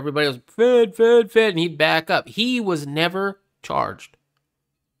 And everybody was, Fed, and he'd back up. He was never charged.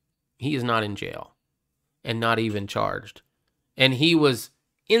 He is not in jail and not even charged. And he was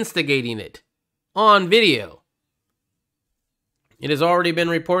instigating it on video. It has already been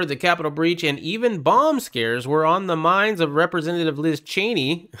reported the Capitol breach and even bomb scares were on the minds of Representative Liz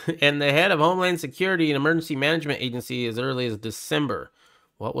Cheney and the head of Homeland Security and Emergency Management Agency as early as December.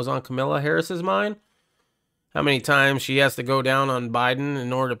 What was on Kamala Harris's mind? How many times she has to go down on Biden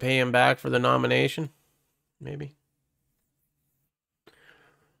in order to pay him back for the nomination? Maybe.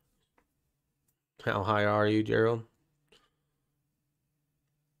 How high are you, Gerald?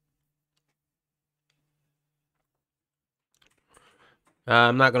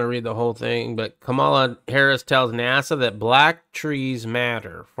 I'm not going to read the whole thing, but Kamala Harris tells NASA that black trees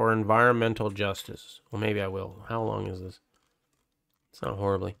matter for environmental justice. Well, maybe I will. How long is this? It's not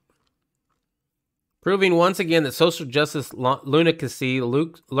horribly. Proving once again that social justice lunacy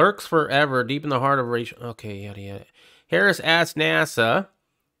lurks forever deep in the heart of racial... Okay, yada yada. Harris asked NASA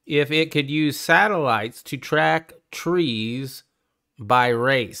if it could use satellites to track trees by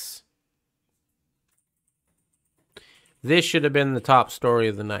race. This should have been the top story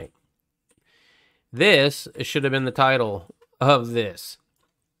of the night. This should have been the title of this.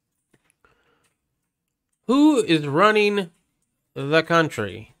 Who is running the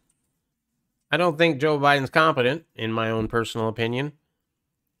country? I don't think Joe Biden's competent, in my own personal opinion.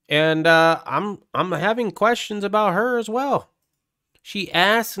 And I'm having questions about her as well. She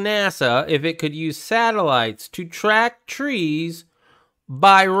asked NASA if it could use satellites to track trees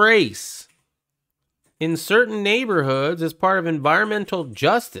by race in certain neighborhoods as part of environmental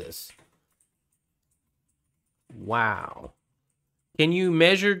justice. Wow. Can you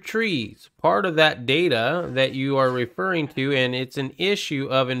measure trees? Part of that data that you are referring to, and it's an issue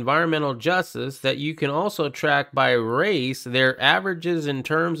of environmental justice that you can also track by race, their averages in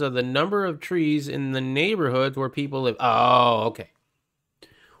terms of the number of trees in the neighborhoods where people live. Oh, okay.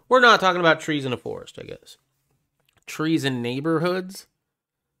 We're not talking about trees in a forest, I guess. Trees in neighborhoods?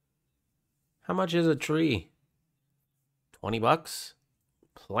 How much is a tree? $20?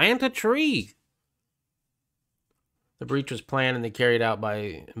 Plant a tree. The breach was planned and they carried out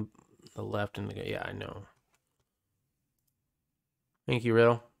by the left and the... Yeah, I know. Thank you,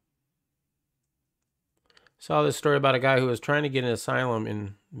 Riddle. Saw this story about a guy who was trying to get an asylum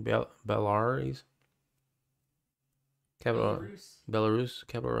in Belarus. Belarus.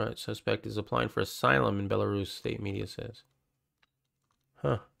 Capital right suspect is applying for asylum in Belarus, state media says.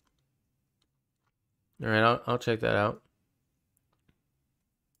 Huh. All right, I'll check that out.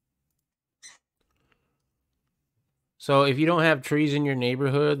 So if you don't have trees in your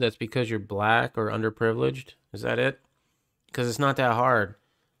neighborhood, that's because you're black or underprivileged? Is that it? Because it's not that hard.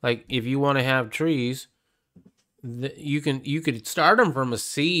 Like, if you want to have trees, you could start them from a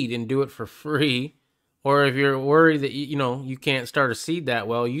seed and do it for free. Or if you're worried that, you can't start a seed that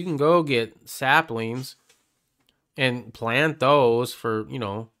well, you can go get saplings and plant those for,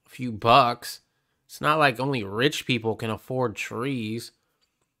 a few bucks. It's not like only rich people can afford trees.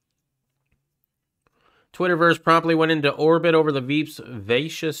 Twitterverse promptly went into orbit over the Veep's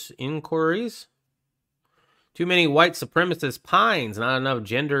vicious inquiries. Too many white supremacist pines, not enough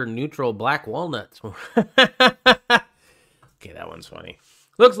gender-neutral black walnuts. Okay, that one's funny.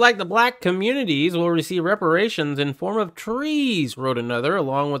 Looks like the black communities will receive reparations in form of trees, wrote another,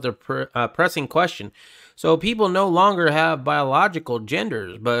 along with a pressing question. So people no longer have biological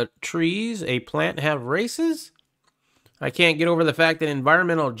genders, but trees, a plant, have races? I can't get over the fact that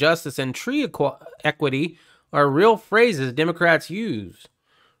environmental justice and tree equity are real phrases Democrats use,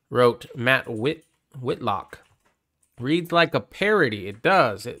 wrote Matt Whitlock. Reads like a parody. It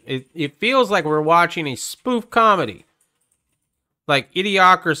does. It feels like we're watching a spoof comedy. Like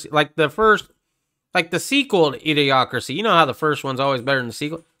Idiocracy, like the sequel to Idiocracy. You know how the first one's always better than the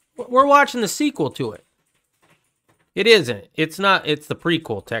sequel? We're watching the sequel to it. It isn't. It's not. It's the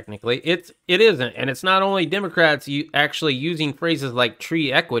prequel, technically. It isn't. And it's not only Democrats actually using phrases like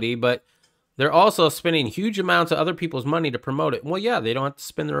tree equity, but They're also spending huge amounts of other people's money to promote it. Well, yeah, they don't have to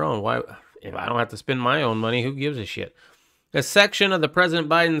spend their own. Why? If I don't have to spend my own money, who gives a shit? A section of the President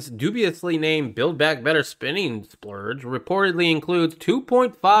Biden's dubiously named Build Back Better spending splurge reportedly includes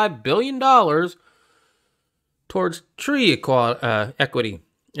 $2.5 billion towards tree equity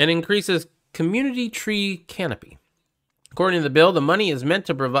and increases community tree canopy. According to the bill, the money is meant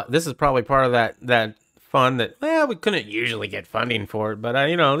to provide... This is probably part of that fund that, well, we couldn't usually get funding for it, but,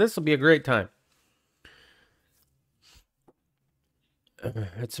 you know, this will be a great time.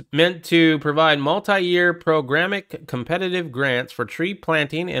 It's meant to provide multi-year programmatic competitive grants for tree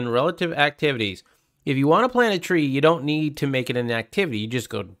planting and relative activities. If you want to plant a tree, you don't need to make it an activity. You just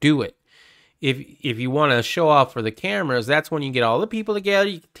go do it. If you want to show off for the cameras, that's when you get all the people together.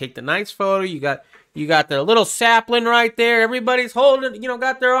 You take the nice photo. You got the little sapling right there. Everybody's holding,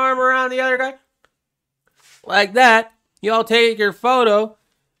 got their arm around the other guy. Like that. You all take your photo,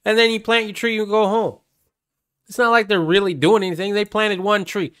 and then you plant your tree and go home. It's not like they're really doing anything. They planted one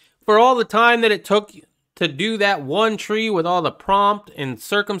tree. For all the time that it took to do that one tree with all the prompt and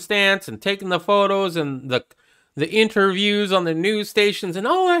circumstance and taking the photos and the interviews on the news stations and,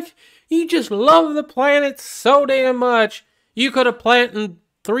 you just love the planet so damn much, you could have planted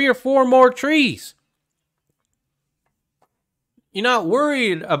 3 or 4 more trees. You're not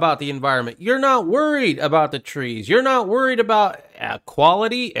worried about the environment. You're not worried about the trees. You're not worried about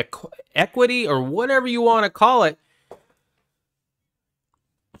quality, equity, or whatever you want to call it.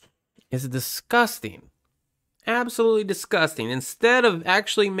 It's disgusting. Absolutely disgusting. Instead of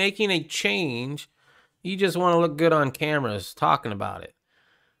actually making a change, you just want to look good on cameras talking about it.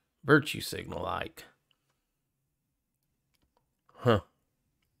 Virtue signal like.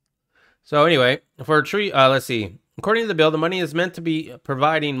 So anyway, for a tree, let's see. According to the bill, the money is meant to be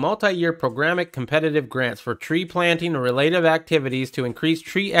providing multi-year programmatic competitive grants for tree planting and related activities to increase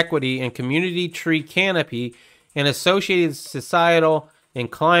tree equity and community tree canopy and associated societal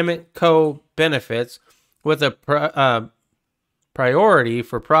and climate co-benefits with a priority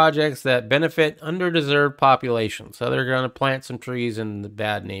for projects that benefit underdeserved populations. So they're going to plant some trees in the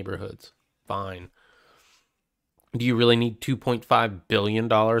bad neighborhoods. Fine. Do you really need $2.5 billion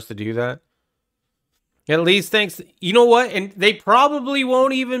to do that? At least thanks, you know what? And they probably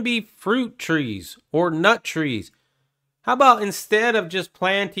won't even be fruit trees or nut trees. How about instead of just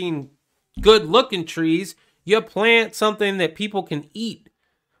planting good-looking trees, you plant something that people can eat,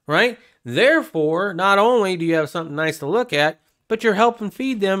 right? Therefore, not only do you have something nice to look at, but you're helping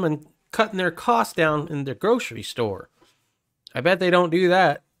feed them and cutting their costs down in their grocery store. I bet they don't do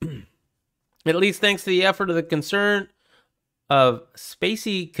that. At least thanks to the effort of the concern of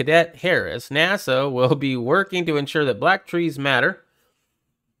Spacey Cadet Harris, NASA will be working to ensure that black trees matter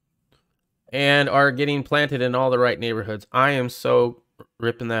and are getting planted in all the right neighborhoods. I am so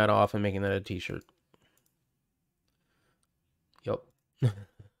ripping that off and making that a t-shirt. Yup.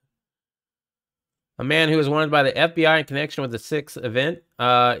 A man who was wanted by the FBI in connection with the 6th event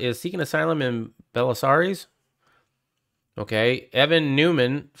is seeking asylum in Belarus. Okay, Evan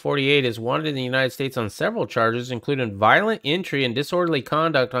Newman, 48, is wanted in the United States on several charges, including violent entry and disorderly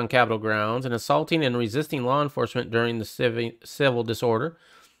conduct on Capitol grounds and assaulting and resisting law enforcement during the civil disorder.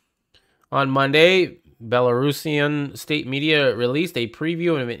 On Monday, Belarusian state media released a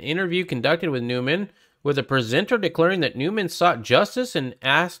preview of an interview conducted with Newman, with the presenter declaring that Newman sought justice and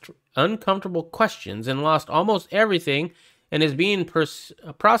asked uncomfortable questions and lost almost everything and is being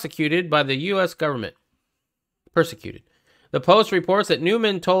prosecuted by the U.S. government. Persecuted. The Post reports that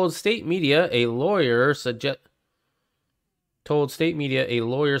Newman told state media a lawyer suggested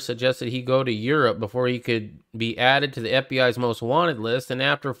he go to Europe before he could be added to the FBI's most wanted list, and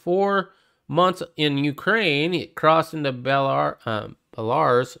after 4 months in Ukraine, he crossed into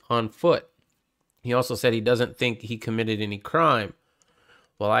Belarus on foot. He also said he doesn't think he committed any crime.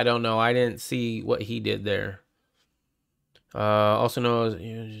 Well, I don't know. I didn't see what he did there. Also known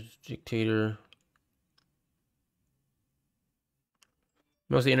as dictator.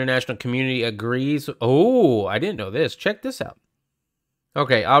 Most of the international community agrees. Oh, I didn't know this. Check this out.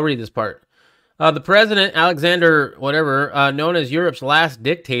 Okay, I'll read this part. The president, Alexander whatever, known as Europe's last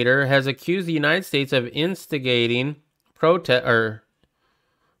dictator, has accused the United States of instigating protesters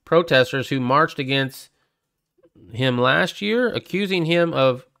who marched against him last year, accusing him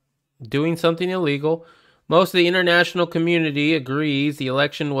of doing something illegal. Most of the international community agrees the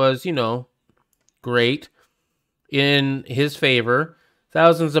election was, great in his favor.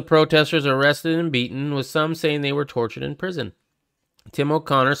 Thousands of protesters arrested and beaten, with some saying they were tortured in prison. Tim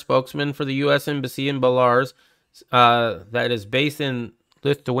O'Connor, spokesman for the U.S. Embassy in Belarus, that is based in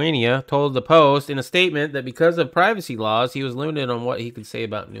Lithuania, told the Post in a statement that because of privacy laws, he was limited on what he could say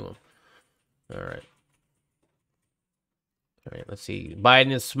about Newham. All right. All right, let's see.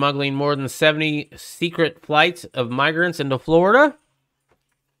 Biden is smuggling more than 70 secret flights of migrants into Florida.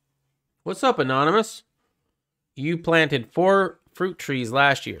 What's up, Anonymous? You planted 4 fruit trees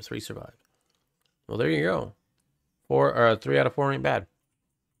last year. 3 survived. Well, there you go. 3 out of 4 ain't bad.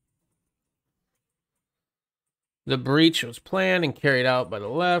 The breach was planned and carried out by the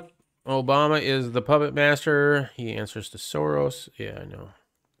left. Obama is the puppet master. He answers to Soros. Yeah, I know.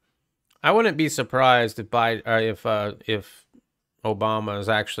 I wouldn't be surprised if Obama is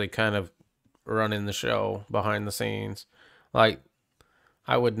actually kind of running the show behind the scenes. Like,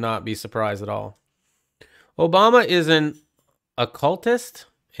 I would not be surprised at all. Obama is an occultist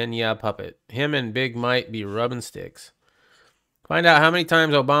and yeah, puppet. Him and Big might be rubbing sticks. Find out how many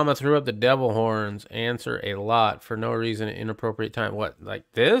times Obama threw up the devil horns. Answer: a lot, for no reason at inappropriate time. What, like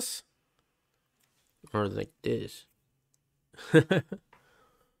this? Or like this?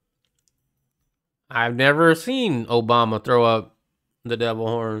 I've never seen Obama throw up the devil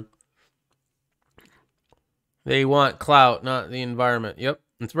horn. They want clout, not the environment. Yep,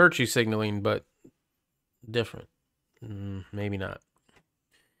 it's virtue signaling, but different. Maybe not.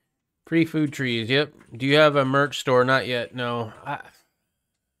 Free food trees. Yep. Do you have a merch store? Not yet. No.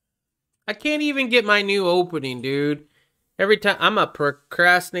 I can't even get my new opening, dude. Every time I'm a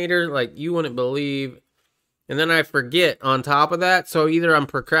procrastinator, like you wouldn't believe. And then I forget on top of that. So either I'm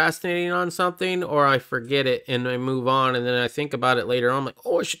procrastinating on something or I forget it and I move on. And then I think about it later on. I'm like,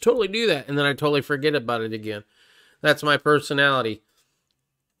 oh, I should totally do that. And then I totally forget about it again. That's my personality.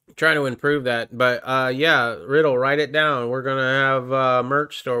 I'm trying to improve that. But yeah, Riddle, write it down. We're going to have a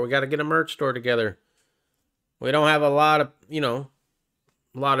merch store. We got to get a merch store together. We don't have a lot of, a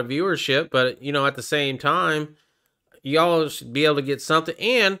lot of viewership. But, at the same time, y'all should be able to get something.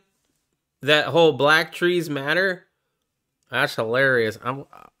 And that whole Black Trees Matter, that's hilarious. I'm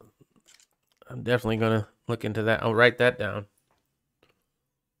definitely going to look into that. I'll write that down.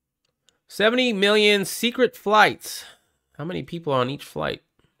 70 million secret flights. How many people on each flight?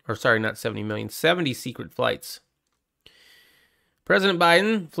 Or sorry, not 70 million. 70 secret flights. President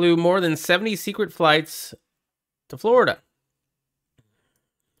Biden flew more than 70 secret flights to Florida.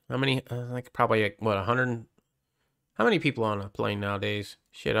 How many? Like probably like, what, 100? How many people on a plane nowadays?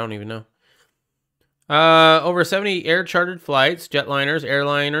 Shit, I don't even know. Over 70 air-chartered flights, jetliners,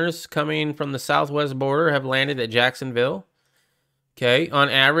 airliners coming from the southwest border have landed at Jacksonville. Okay, on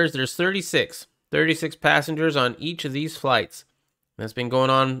average, there's 36 passengers on each of these flights. That's been going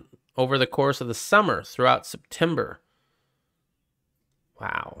on over the course of the summer throughout September.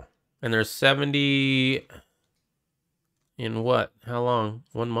 Wow. And there's 70 in what? How long?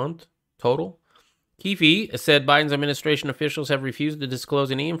 1 month total? Keefe said Biden's administration officials have refused to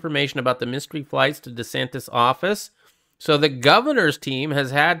disclose any information about the mystery flights to DeSantis' office. So the governor's team has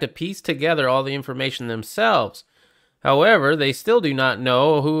had to piece together all the information themselves. However, they still do not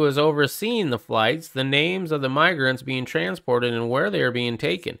know who is overseeing the flights, the names of the migrants being transported, and where they are being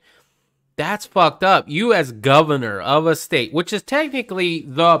taken. That's fucked up. You as governor of a state, which is technically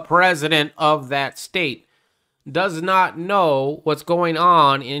the president of that state, does not know what's going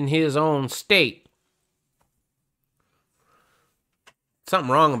on in his own state.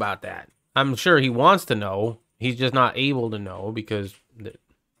 Something wrong about that. I'm sure he wants to know. He's just not able to know because the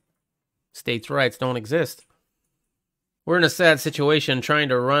states' rights don't exist. We're in a sad situation trying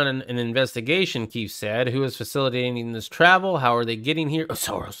to run an investigation, Keefe said. Who is facilitating this travel? How are they getting here? Oh,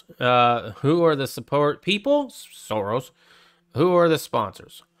 Soros. Who are the support people? Soros. Who are the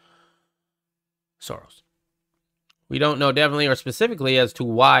sponsors? Soros. We don't know definitely or specifically as to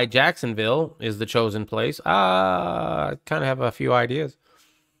why Jacksonville is the chosen place. I kind of have a few ideas.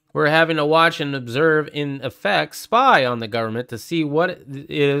 We're having to watch and observe, in effect, spy on the government to see what it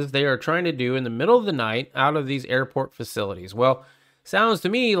is they are trying to do in the middle of the night out of these airport facilities. Well, sounds to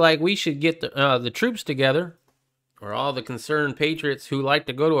me like we should get the troops together, or all the concerned patriots who like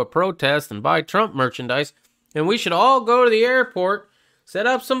to go to a protest and buy Trump merchandise, and we should all go to the airport, set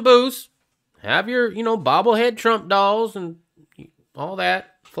up some booths, have your, bobblehead Trump dolls and all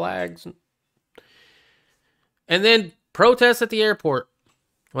that, flags, and then protest at the airport.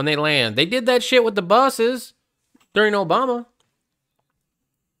 When they land. They did that shit with the buses during Obama.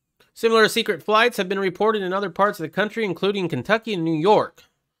 Similar secret flights have been reported in other parts of the country, including Kentucky and New York.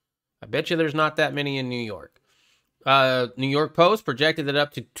 I bet you there's not that many in New York. New York Post projected that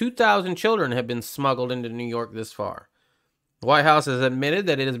up to 2,000 children have been smuggled into New York this far. The White House has admitted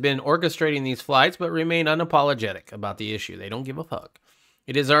that it has been orchestrating these flights, but remained unapologetic about the issue. They don't give a fuck.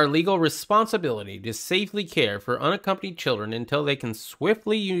 It is our legal responsibility to safely care for unaccompanied children until they can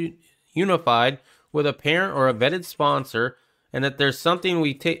swiftly unified with a parent or a vetted sponsor, and that there's something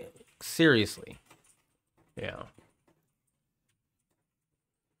we take seriously. Yeah.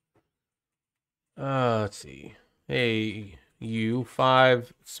 Let's see. Hey, you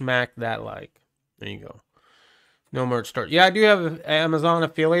 5 smack that like. There you go. No merch start. Yeah, I do have Amazon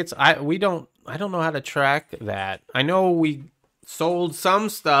affiliates. I don't know how to track that. I know we sold some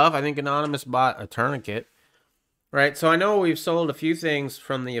stuff. I think Anonymous bought a tourniquet. Right? So I know we've sold a few things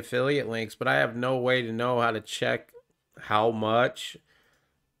from the affiliate links, but I have no way to know how to check how much,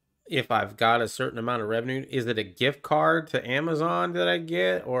 if I've got a certain amount of revenue. Is it a gift card to Amazon that I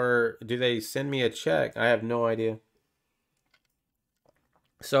get, or do they send me a check? I have no idea.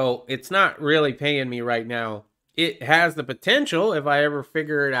 So it's not really paying me right now. It has the potential if I ever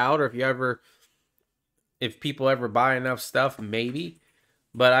figure it out, or if people ever buy enough stuff, maybe,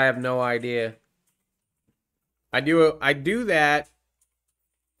 but I have no idea. I do that,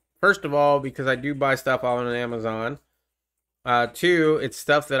 first of all, because I do buy stuff on Amazon. 2, it's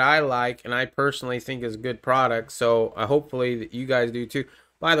stuff that I like and I personally think is good product, so hopefully that you guys do too.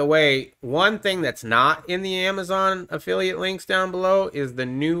 By the way, one thing that's not in the Amazon affiliate links down below is the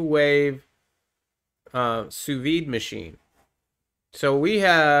New Wave sous vide machine. So we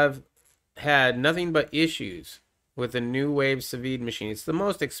have had nothing but issues with the New Wave sous vide machine. It's the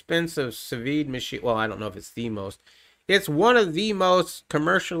most expensive sous vide machine. Well, I don't know if it's the most. It's one of the most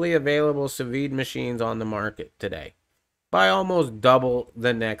commercially available sous vide machines on the market today, by almost double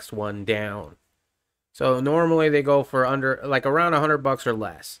the next one down. So normally they go for under, like, around $100 or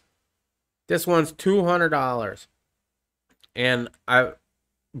less. This one's $200, and I've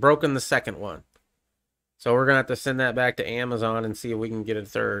broken the second one. So we're gonna have to send that back to Amazon and see if we can get a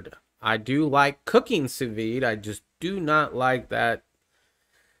third. I do like cooking sous vide. I just do not like that.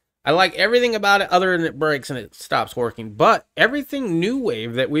 I like everything about it other than it breaks and it stops working. But everything New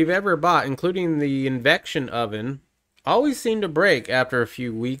Wave that we've ever bought, including the induction oven, always seem to break after a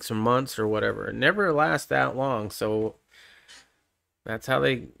few weeks or months or whatever. It never lasts that long. So that's how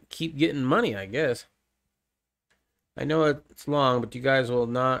they keep getting money, I guess. I know it's long, but you guys will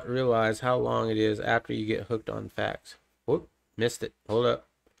not realize how long it is after you get hooked on facts. Whoop, missed it. Hold up.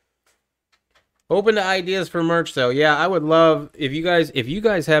 Open to ideas for merch, though. Yeah, I would love if you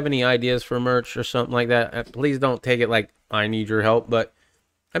guys have any ideas for merch or something like that. Please don't take it like I need your help. But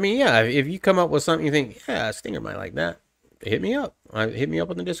I mean, yeah, if you come up with something you think, yeah, Stinger might like that, hit me up. Hit me up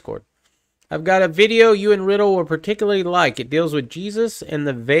on the Discord. I've got a video you and Riddle will particularly like. It deals with Jesus and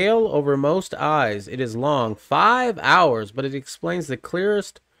the veil over most eyes. It is long, 5 hours, but it explains the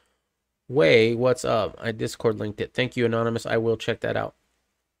clearest way what's up. I Discord linked it. Thank you, Anonymous. I will check that out.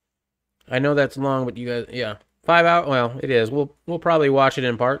 I know that's long, but you guys, yeah, 5 hours. Well, it is. We'll probably watch it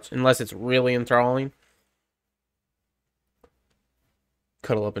in parts, unless it's really enthralling.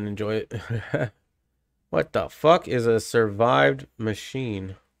 Cuddle up and enjoy it. What the fuck is a survived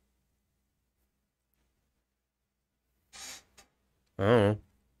machine? Oh,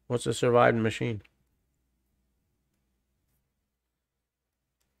 what's a survived machine?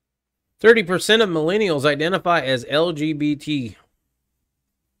 30% of millennials identify as LGBT.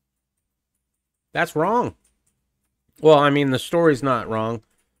 That's wrong. Well, I mean, the story's not wrong,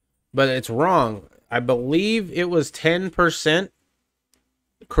 but it's wrong. I believe it was 10%.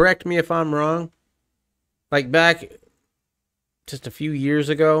 Correct me if I'm wrong. Like back just a few years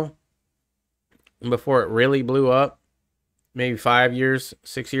ago, before it really blew up, maybe 5 years,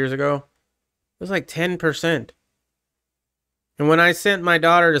 6 years ago, it was like 10%. And when I sent my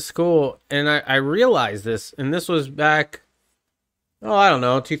daughter to school, and I realized this, and this was back, oh, I don't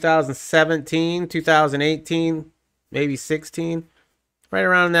know, 2017, 2018, maybe 16, right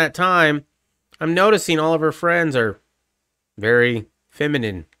around that time, I'm noticing all of her friends are very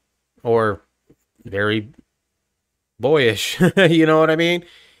feminine or very boyish, you know what I mean?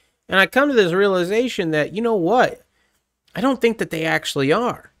 And I come to this realization that, you know what? I don't think that they actually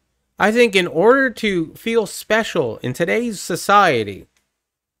are. I think in order to feel special in today's society,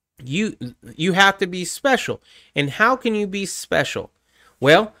 you have to be special. And how can you be special?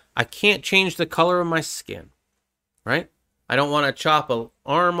 Well, I can't change the color of my skin, right? I don't want to chop an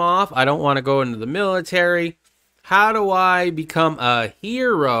arm off. I don't want to go into the military. How do I become a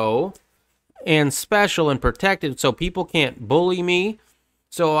hero and special and protected so people can't bully me,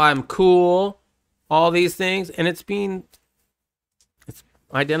 so I'm cool, all these things? And it's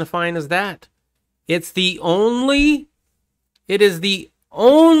identifying as that. It is the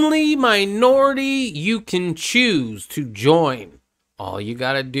only minority you can choose to join. All you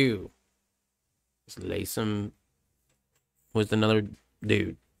gotta do is lay some with another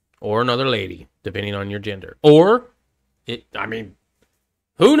dude or another lady, depending on your gender. Or I mean,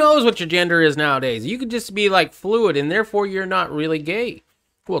 who knows what your gender is nowadays? You could just be like fluid, and therefore you're not really gay.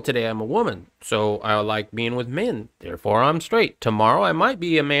 Well, today I'm a woman, so I like being with men. Therefore, I'm straight. Tomorrow I might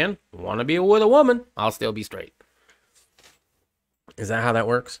be a man, want to be with a woman. I'll still be straight. Is that how that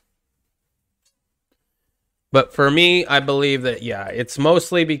works? But for me, I believe that, yeah, it's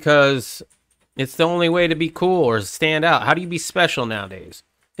mostly because it's the only way to be cool or stand out. How do you be special nowadays?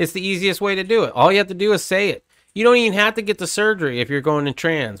 It's the easiest way to do it. All you have to do is say it. You don't even have to get the surgery if you're going to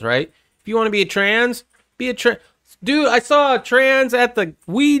trans, right? If you want to be a trans, be a trans. Dude, I saw a trans at the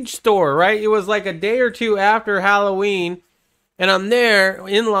weed store, right? It was like a day or two after Halloween, and I'm there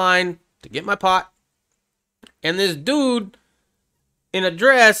in line to get my pot, and this dude in a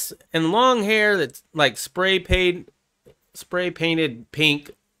dress and long hair that's like spray painted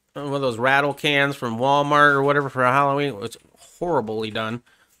pink, one of those rattle cans from Walmart or whatever for Halloween. It was horribly done.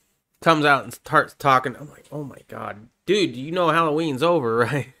 Comes out and starts talking. I'm like, oh my God, dude, you know Halloween's over,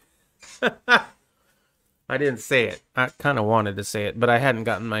 right? I didn't say it. I kind of wanted to say it, but I hadn't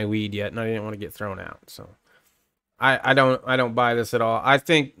gotten my weed yet, and I didn't want to get thrown out. So I don't buy this at all. I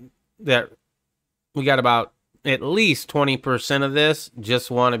think that we got about at least 20% of this just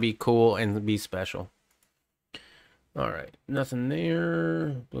want to be cool and be special. All right, nothing there.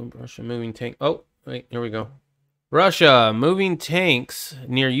 Boom, Russia moving tank. Oh, wait, here we go. Russia moving tanks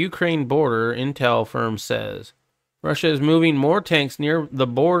near Ukraine border, intel firm says. Russia is moving more tanks near the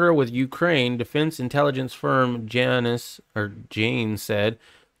border with Ukraine, defense intelligence firm Jane said,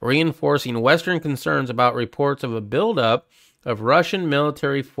 reinforcing Western concerns about reports of a buildup of Russian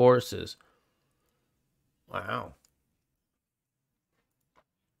military forces. Wow.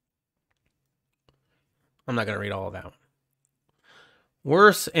 I'm not going to read all of that one.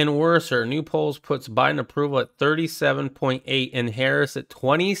 Worse and worser. New polls puts Biden approval at 37.8 and Harris at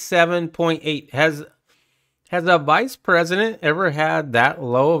 27.8. Has a vice president ever had that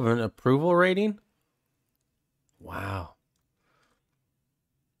low of an approval rating? Wow.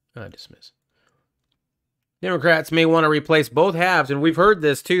 I dismiss. Democrats may want to replace both halves, and we've heard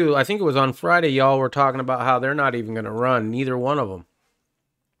this too. I think it was on Friday, y'all were talking about how they're not even going to run, neither one of them.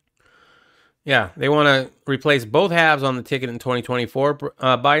 Yeah, they want to replace both halves on the ticket in 2024.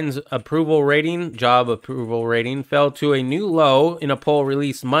 Biden's approval rating, job approval rating, fell to a new low in a poll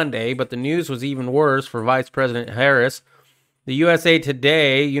released Monday, but the news was even worse for Vice President Harris. The USA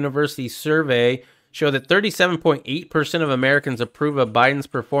Today University survey showed that 37.8% of Americans approve of Biden's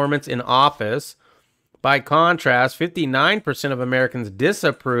performance in office. By contrast, 59% of Americans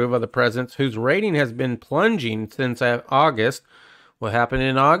disapprove of the president, whose rating has been plunging since August. What happened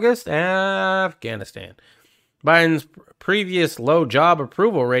in August? Afghanistan. Biden's previous low job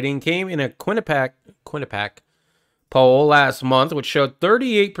approval rating came in a Quinnipiac poll last month, which showed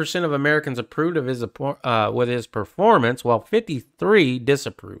 38% of Americans approved of with his performance, while 53%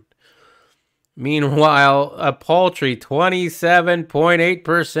 disapproved. Meanwhile, a paltry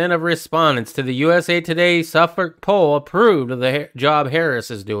 27.8% of respondents to the USA Today Suffolk poll approved of the job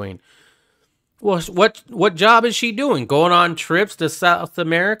Harris is doing. Well, what job is she doing? Going on trips to South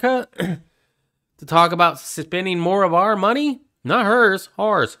America to talk about spending more of our money? Not hers,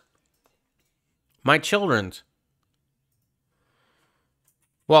 ours. My children's.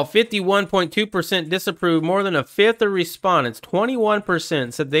 While 51.2% disapproved, more than a fifth of respondents,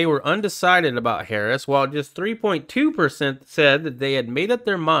 21%, said they were undecided about Harris, while just 3.2% said that they had made up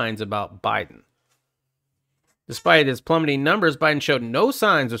their minds about Biden. Despite his plummeting numbers, Biden showed no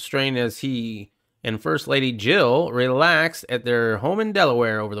signs of strain as he and First Lady Jill relaxed at their home in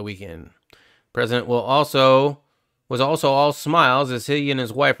Delaware over the weekend. The president was also all smiles as he and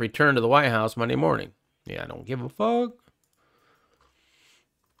his wife returned to the White House Monday morning. Yeah, I don't give a fuck.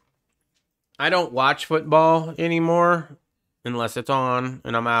 I don't watch football anymore unless it's on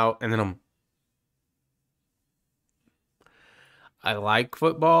and I'm out and then I like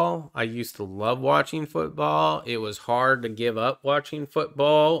football. I used to love watching football. It was hard to give up watching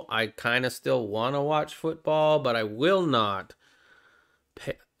football. I kind of still want to watch football, but I will not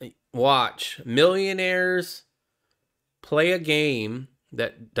watch millionaires play a game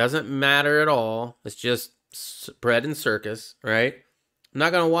that doesn't matter at all. It's just bread and circus, right? I'm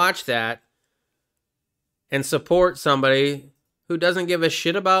not going to watch that and support somebody who doesn't give a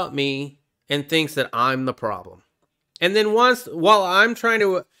shit about me and thinks that I'm the problem. And then while I'm trying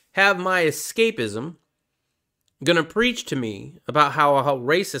to have my escapism, going to preach to me about how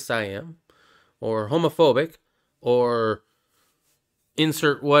racist I am, or homophobic, or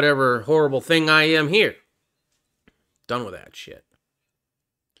insert whatever horrible thing I am here. Done with that shit.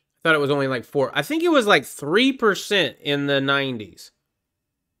 I thought it was only like 4. I think it was like 3% in the 90s.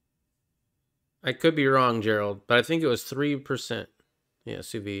 I could be wrong, Gerald, but I think it was 3%. Yeah,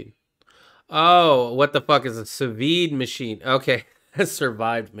 sous vide. Oh, what the fuck is a sous vide machine? Okay. A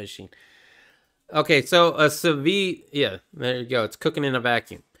survived machine. Okay, so a sous vide, yeah, there you go. It's cooking in a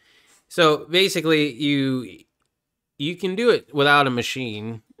vacuum. So basically, you can do it without a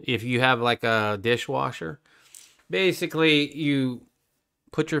machine if you have like a dishwasher. Basically, you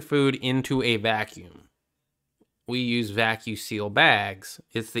put your food into a vacuum. We use vacuum seal bags.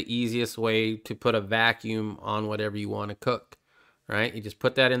 It's the easiest way to put a vacuum on whatever you want to cook, right? You just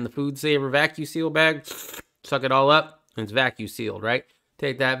put that in the Food Saver vacuum seal bag, suck it all up, and it's vacuum sealed, right?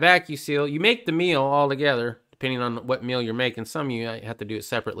 Take that vacuum seal. You make the meal all together, depending on what meal you're making. Some of you have to do it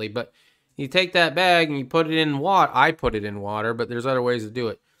separately, but you take that bag and you put it in water. I put it in water, but there's other ways to do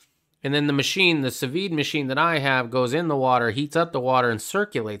it. And then the machine, the sous vide machine that I have, goes in the water, heats up the water, and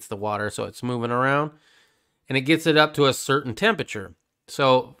circulates the water so it's moving around. And it gets it up to a certain temperature.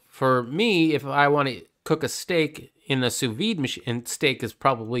 So for me, if I want to cook a steak in a sous vide machine, and steak is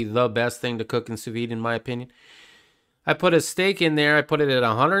probably the best thing to cook in sous vide in my opinion, I put a steak in there, I put it at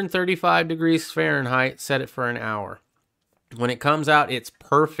 135 degrees Fahrenheit, set it for an hour. When it comes out, it's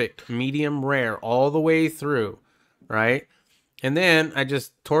perfect, medium rare, all the way through, right? And then I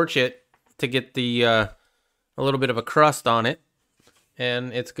just torch it to get the a little bit of a crust on it,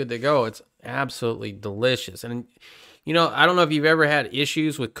 and it's good to go. It's absolutely delicious. And, you know, I don't know if you've ever had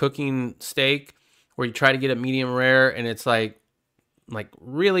issues with cooking steak where you try to get it medium rare, and it's like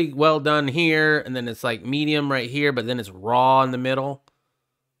really well done here, and then it's like medium right here, but then it's raw in the middle,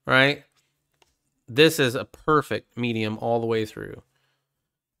 right? This is a perfect medium all the way through.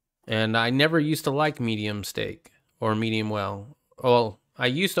 And I never used to like medium steak or medium well. Well, I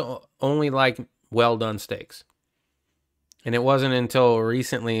used to only like well done steaks. And it wasn't until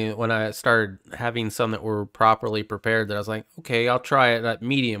recently when I started having some that were properly prepared that I was like, okay, I'll try it at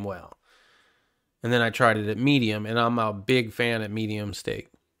medium well. And then I tried it at medium, and I'm a big fan at medium steak.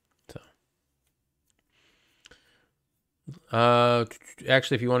 So,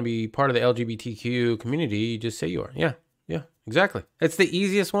 actually, if you want to be part of the LGBTQ community, you just say you are. Yeah, exactly. It's the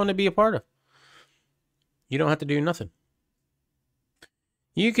easiest one to be a part of. You don't have to do nothing.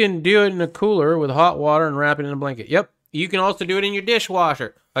 You can do it in a cooler with hot water and wrap it in a blanket. Yep. You can also do it in your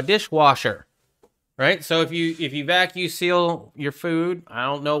dishwasher. A dishwasher. Right? So if you vacuum seal your food, I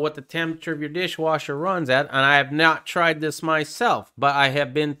don't know what the temperature of your dishwasher runs at, and I have not tried this myself, but I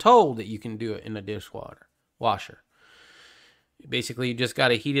have been told that you can do it in a dishwasher. Basically, you just got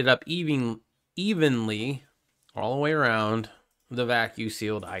to heat it up evenly all the way around the vacuum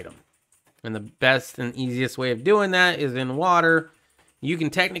sealed item. And the best and easiest way of doing that is in water. You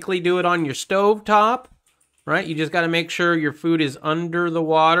can technically do it on your stove top, right? You just got to make sure your food is under the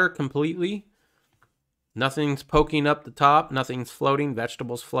water completely. Nothing's poking up the top. Nothing's floating.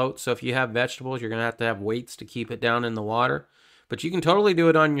 Vegetables float. So if you have vegetables, you're going to have weights to keep it down in the water. But you can totally do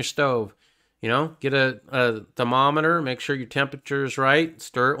it on your stove. You know, get a thermometer. Make sure your temperature is right.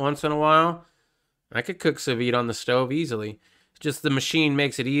 Stir it once in a while. I could cook sous vide on the stove easily. Just the machine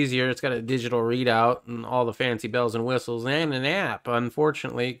makes it easier. It's got a digital readout and all the fancy bells and whistles and an app.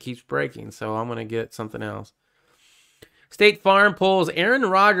 Unfortunately, it keeps breaking. So I'm going to get something else. State Farm pulls Aaron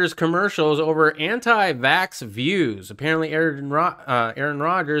Rodgers commercials over anti-vax views. Apparently, Aaron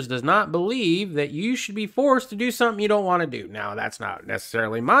Rodgers does not believe that you should be forced to do something you don't want to do. Now, that's not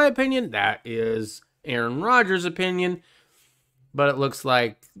necessarily my opinion. That is Aaron Rodgers' opinion. But it looks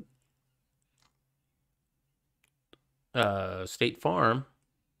like State Farm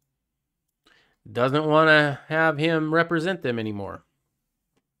doesn't want to have him represent them anymore.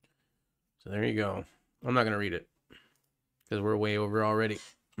 So there you go. I'm not going to read it, because we're way over already.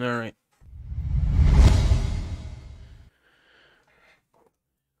 All right.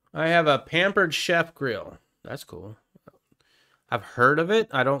 I have a Pampered Chef grill. That's cool. I've heard of it.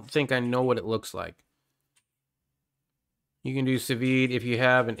 I don't think I know what it looks like. You can do sous vide if you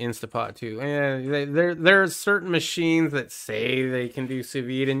have an Instapot too. There are certain machines that say they can do sous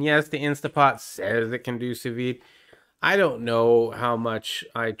vide. And yes, the Instapot says it can do sous vide. I don't know how much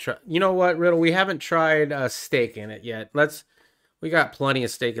I try. You know what, Riddle? We haven't tried a steak in it yet. We got plenty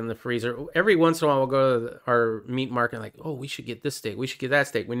of steak in the freezer. Every once in a while, we'll go to our meat market and like, oh, we should get this steak. We should get that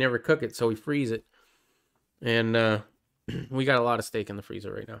steak. We never cook it, so we freeze it. And we got a lot of steak in the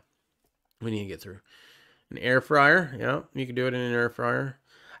freezer right now. We need to get through. An air fryer. Yeah, you can do it in an air fryer.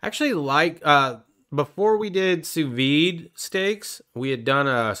 Actually, before we did sous vide steaks, we had done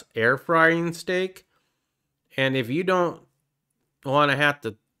a air frying steak. And if you don't want to have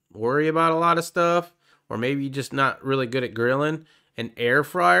to worry about a lot of stuff, or maybe you're just not really good at grilling, an air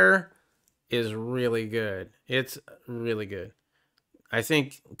fryer is really good. It's really good. I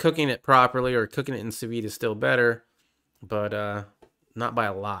think cooking it properly or cooking it in sous vide is still better, but not by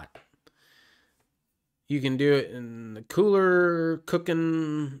a lot. you can do it in the cooler,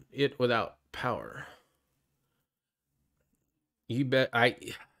 cooking it without power. You bet.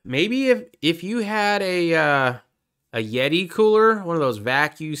 Maybe if you had a Yeti cooler, one of those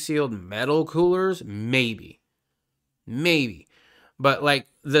vacuum sealed metal coolers, maybe. But like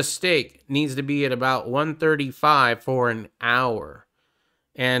the steak needs to be at about 135 for an hour.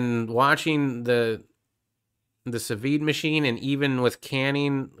 And watching the sous vide machine, and even with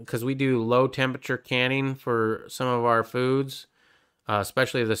canning, because we do low temperature canning for some of our foods,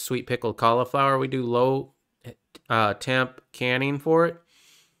 especially the sweet pickled cauliflower, we do low temp canning for it.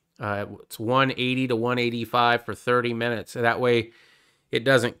 It's 180 to 185 for 30 minutes. So that way it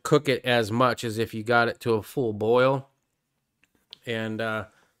doesn't cook it as much as if you got it to a full boil. And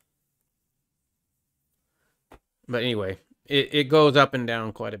but anyway, it goes up and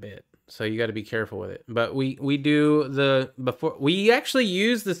down quite a bit, so you got to be careful with it. But we actually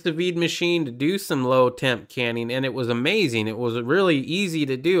used the sous vide machine to do some low temp canning, and it was amazing. It was really easy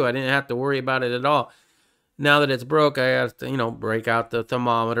to do. I didn't have to worry about it at all. Now that it's broke, I have to, break out the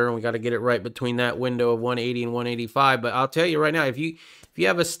thermometer, and we got to get it right between that window of 180 and 185. But I'll tell you right now, if you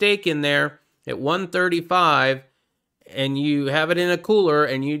have a steak in there at 135 and you have it in a cooler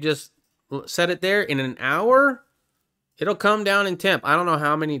and you just set it there in an hour, it'll come down in temp. I don't know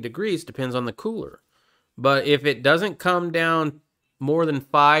how many degrees, depends on the cooler. But if it doesn't come down more than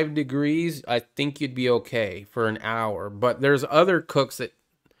 5 degrees, I think you'd be okay for an hour. But there's other cooks that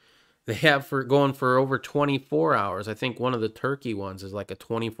they have for going for over 24 hours. I think one of the turkey ones is like a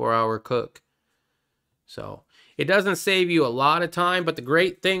 24-hour cook. So it doesn't save you a lot of time, but the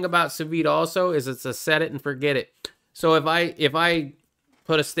great thing about sous vide also is it's a set it and forget it. So if I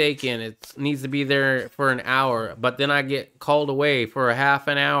put a steak in, it needs to be there for an hour, but then I get called away for a half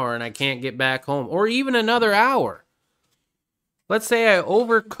an hour and I can't get back home, or even another hour. Let's say I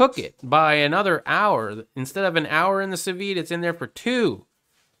overcook it by another hour. Instead of an hour in the sous vide, it's in there for 2.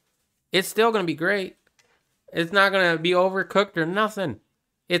 It's still going to be great. It's not going to be overcooked or nothing.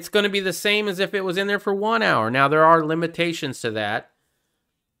 It's going to be the same as if it was in there for 1 hour. Now, there are limitations to that,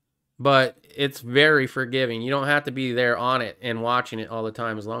 but it's very forgiving. You don't have to be there on it and watching it all the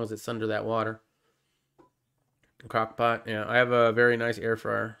time, as long as it's under that water. Crock pot. Yeah, I have a very nice air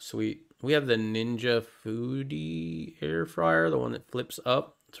fryer. Sweet. We have the Ninja Foodie air fryer, the one that flips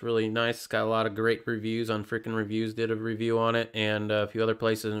up. It's really nice. It's got a lot of great reviews on Freaking Reviews. Did a review on it, and a few other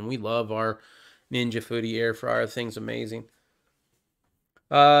places. And we love our Ninja Foodie air fryer. The thing's amazing.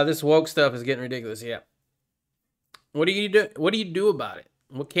 This woke stuff is getting ridiculous. Yeah. What do you do? What do you do about it?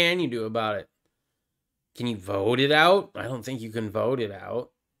 What can you do about it? Can you vote it out? I don't think you can vote it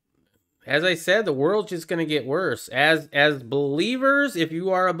out. As I said, the world's just going to get worse. As believers, if you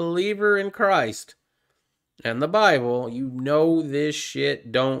are a believer in Christ and the Bible, you know this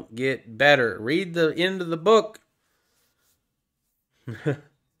shit don't get better. Read the end of the book.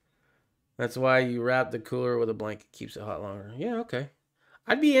 That's why you wrap the cooler with a blanket. Keeps it hot longer. Yeah, okay.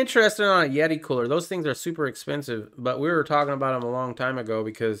 I'd be interested on a Yeti cooler. Those things are super expensive, but we were talking about them a long time ago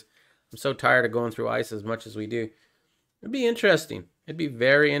because I'm so tired of going through ice as much as we do. It'd be interesting. It'd be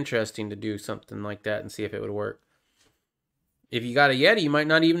very interesting to do something like that and see if it would work. If you got a Yeti, you might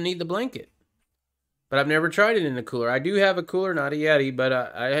not even need the blanket. But I've never tried it in a cooler. I do have a cooler, not a Yeti, but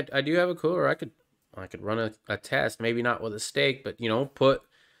I do have a cooler. I could run a test, maybe not with a steak, but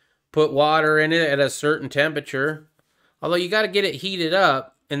put water in it at a certain temperature. Although you got to get it heated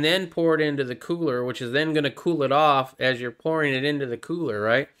up and then pour it into the cooler, which is then going to cool it off as you're pouring it into the cooler,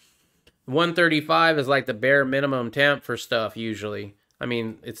 right? 135 is like the bare minimum temp for stuff usually. I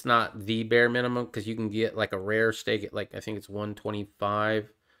mean, it's not the bare minimum because you can get like a rare steak at like, I think it's 125,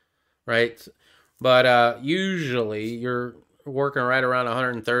 right? But usually you're working right around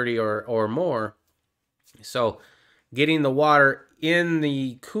 130 or more. So getting the water in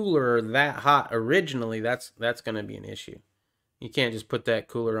the cooler that hot originally, that's going to be an issue. You can't just put that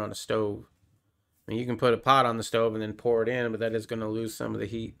cooler on a stove. I mean, you can put a pot on the stove and then pour it in, but that is going to lose some of the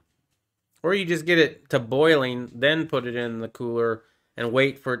heat. Or you just get it to boiling, then put it in the cooler and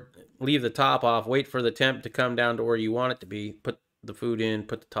leave the top off, wait for the temp to come down to where you want it to be, put the food in,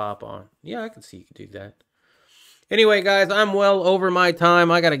 put the top on. Yeah, I can see you can do that. Anyway, guys, I'm well over my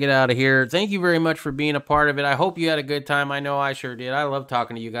time. I got to get out of here. Thank you very much for being a part of it. I hope you had a good time. I know I sure did. I love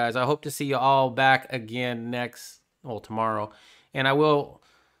talking to you guys. I hope to see you all back again tomorrow. And I will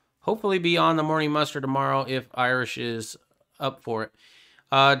hopefully be on the Morning Muster tomorrow if Irish is up for it.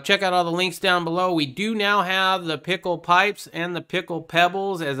 Check out all the links down below. We do now have the pickle pipes and the pickle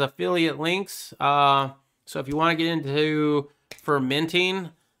pebbles as affiliate links. So if you want to get into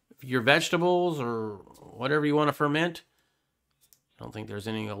fermenting your vegetables or whatever you want to ferment, I don't think there's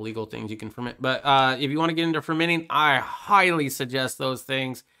any illegal things you can ferment. But if you want to get into fermenting, I highly suggest those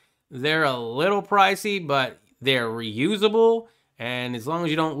things. They're a little pricey, but they're reusable. And as long as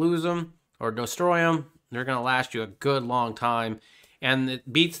you don't lose them or destroy them, they're going to last you a good long time. And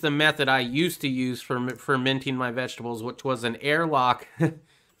it beats the method I used to use for fermenting my vegetables, which was an airlock,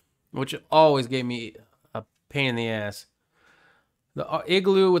 which always gave me a pain in the ass. The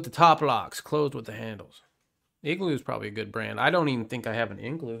Igloo with the top locks, closed with the handles. Igloo is probably a good brand. I don't even think I have an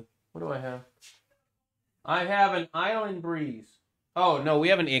Igloo. What do I have? I have an Island Breeze. Oh, no, we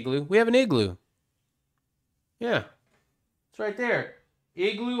have an Igloo. We have an Igloo. Yeah. It's right there.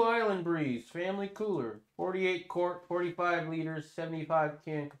 Igloo Island Breeze. Family cooler. 48 quart, 45 liters, 75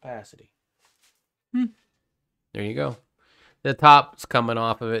 can capacity. There you go. The top's coming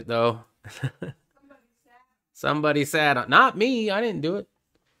off of it, though. Somebody sat on. Not me. I didn't do it.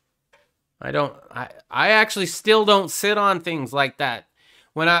 I actually still don't sit on things like that.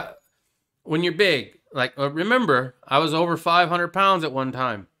 When you're big, like, remember, I was over 500 pounds at one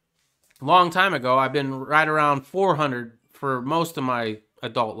time. A long time ago. I've been right around 400 for most of my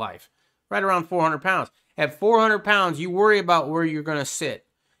adult life. Right around 400 pounds. At 400 pounds, you worry about where you're going to sit.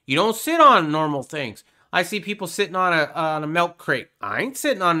 You don't sit on normal things. I see people sitting on a milk crate. I ain't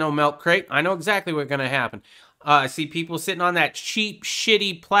sitting on no milk crate. I know exactly what's going to happen. I see people sitting on that cheap,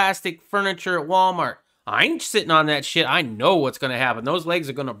 shitty plastic furniture at Walmart. I ain't sitting on that shit. I know what's going to happen. Those legs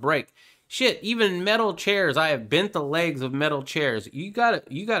are going to break. Shit, even metal chairs. I have bent the legs of metal chairs. You gotta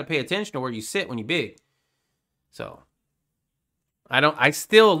pay attention to where you sit when you're big. So, I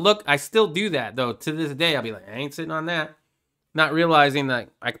still do that, though. To this day, I'll be like, I ain't sitting on that. Not realizing that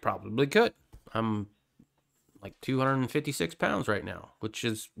I probably could. I'm like 256 pounds right now, which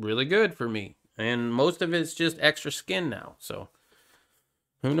is really good for me. And most of it's just extra skin now, so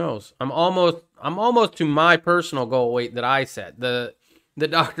who knows? I'm almost to my personal goal weight that I set. The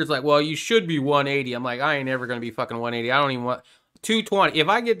doctor's like, well, you should be 180. I'm like, I ain't ever gonna be fucking 180. I don't even want 220. If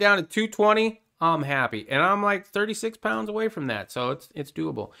I get down to 220, I'm happy, and I'm like 36 pounds away from that, so it's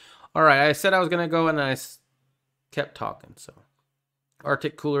doable. All right, I said I was gonna go, and I kept talking. So,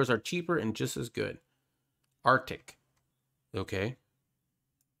 Arctic coolers are cheaper and just as good. Arctic, okay.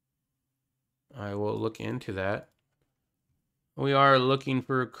 I will look into that. We are looking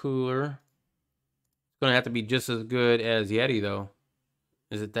for a cooler. It's going to have to be just as good as Yeti, though.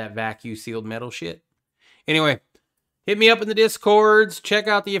 Is it that vacuum sealed metal shit? Anyway, hit me up in the Discords. Check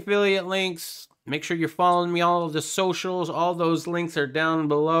out the affiliate links. Make sure you're following me all of the socials. All those links are down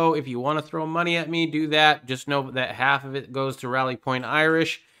below. If you want to throw money at me, do that. Just know that half of it goes to Rally Point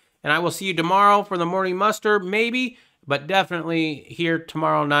Irish. And I will see you tomorrow for the morning muster, maybe. But definitely here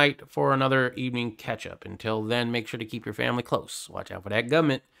tomorrow night for another evening catch-up. Until then, make sure to keep your family close. Watch out for that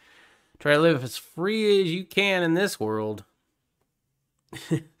government. Try to live as free as you can in this world.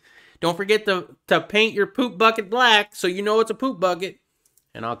 Don't forget to paint your poop bucket black so you know it's a poop bucket.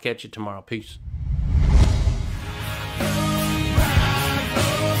 And I'll catch you tomorrow. Peace.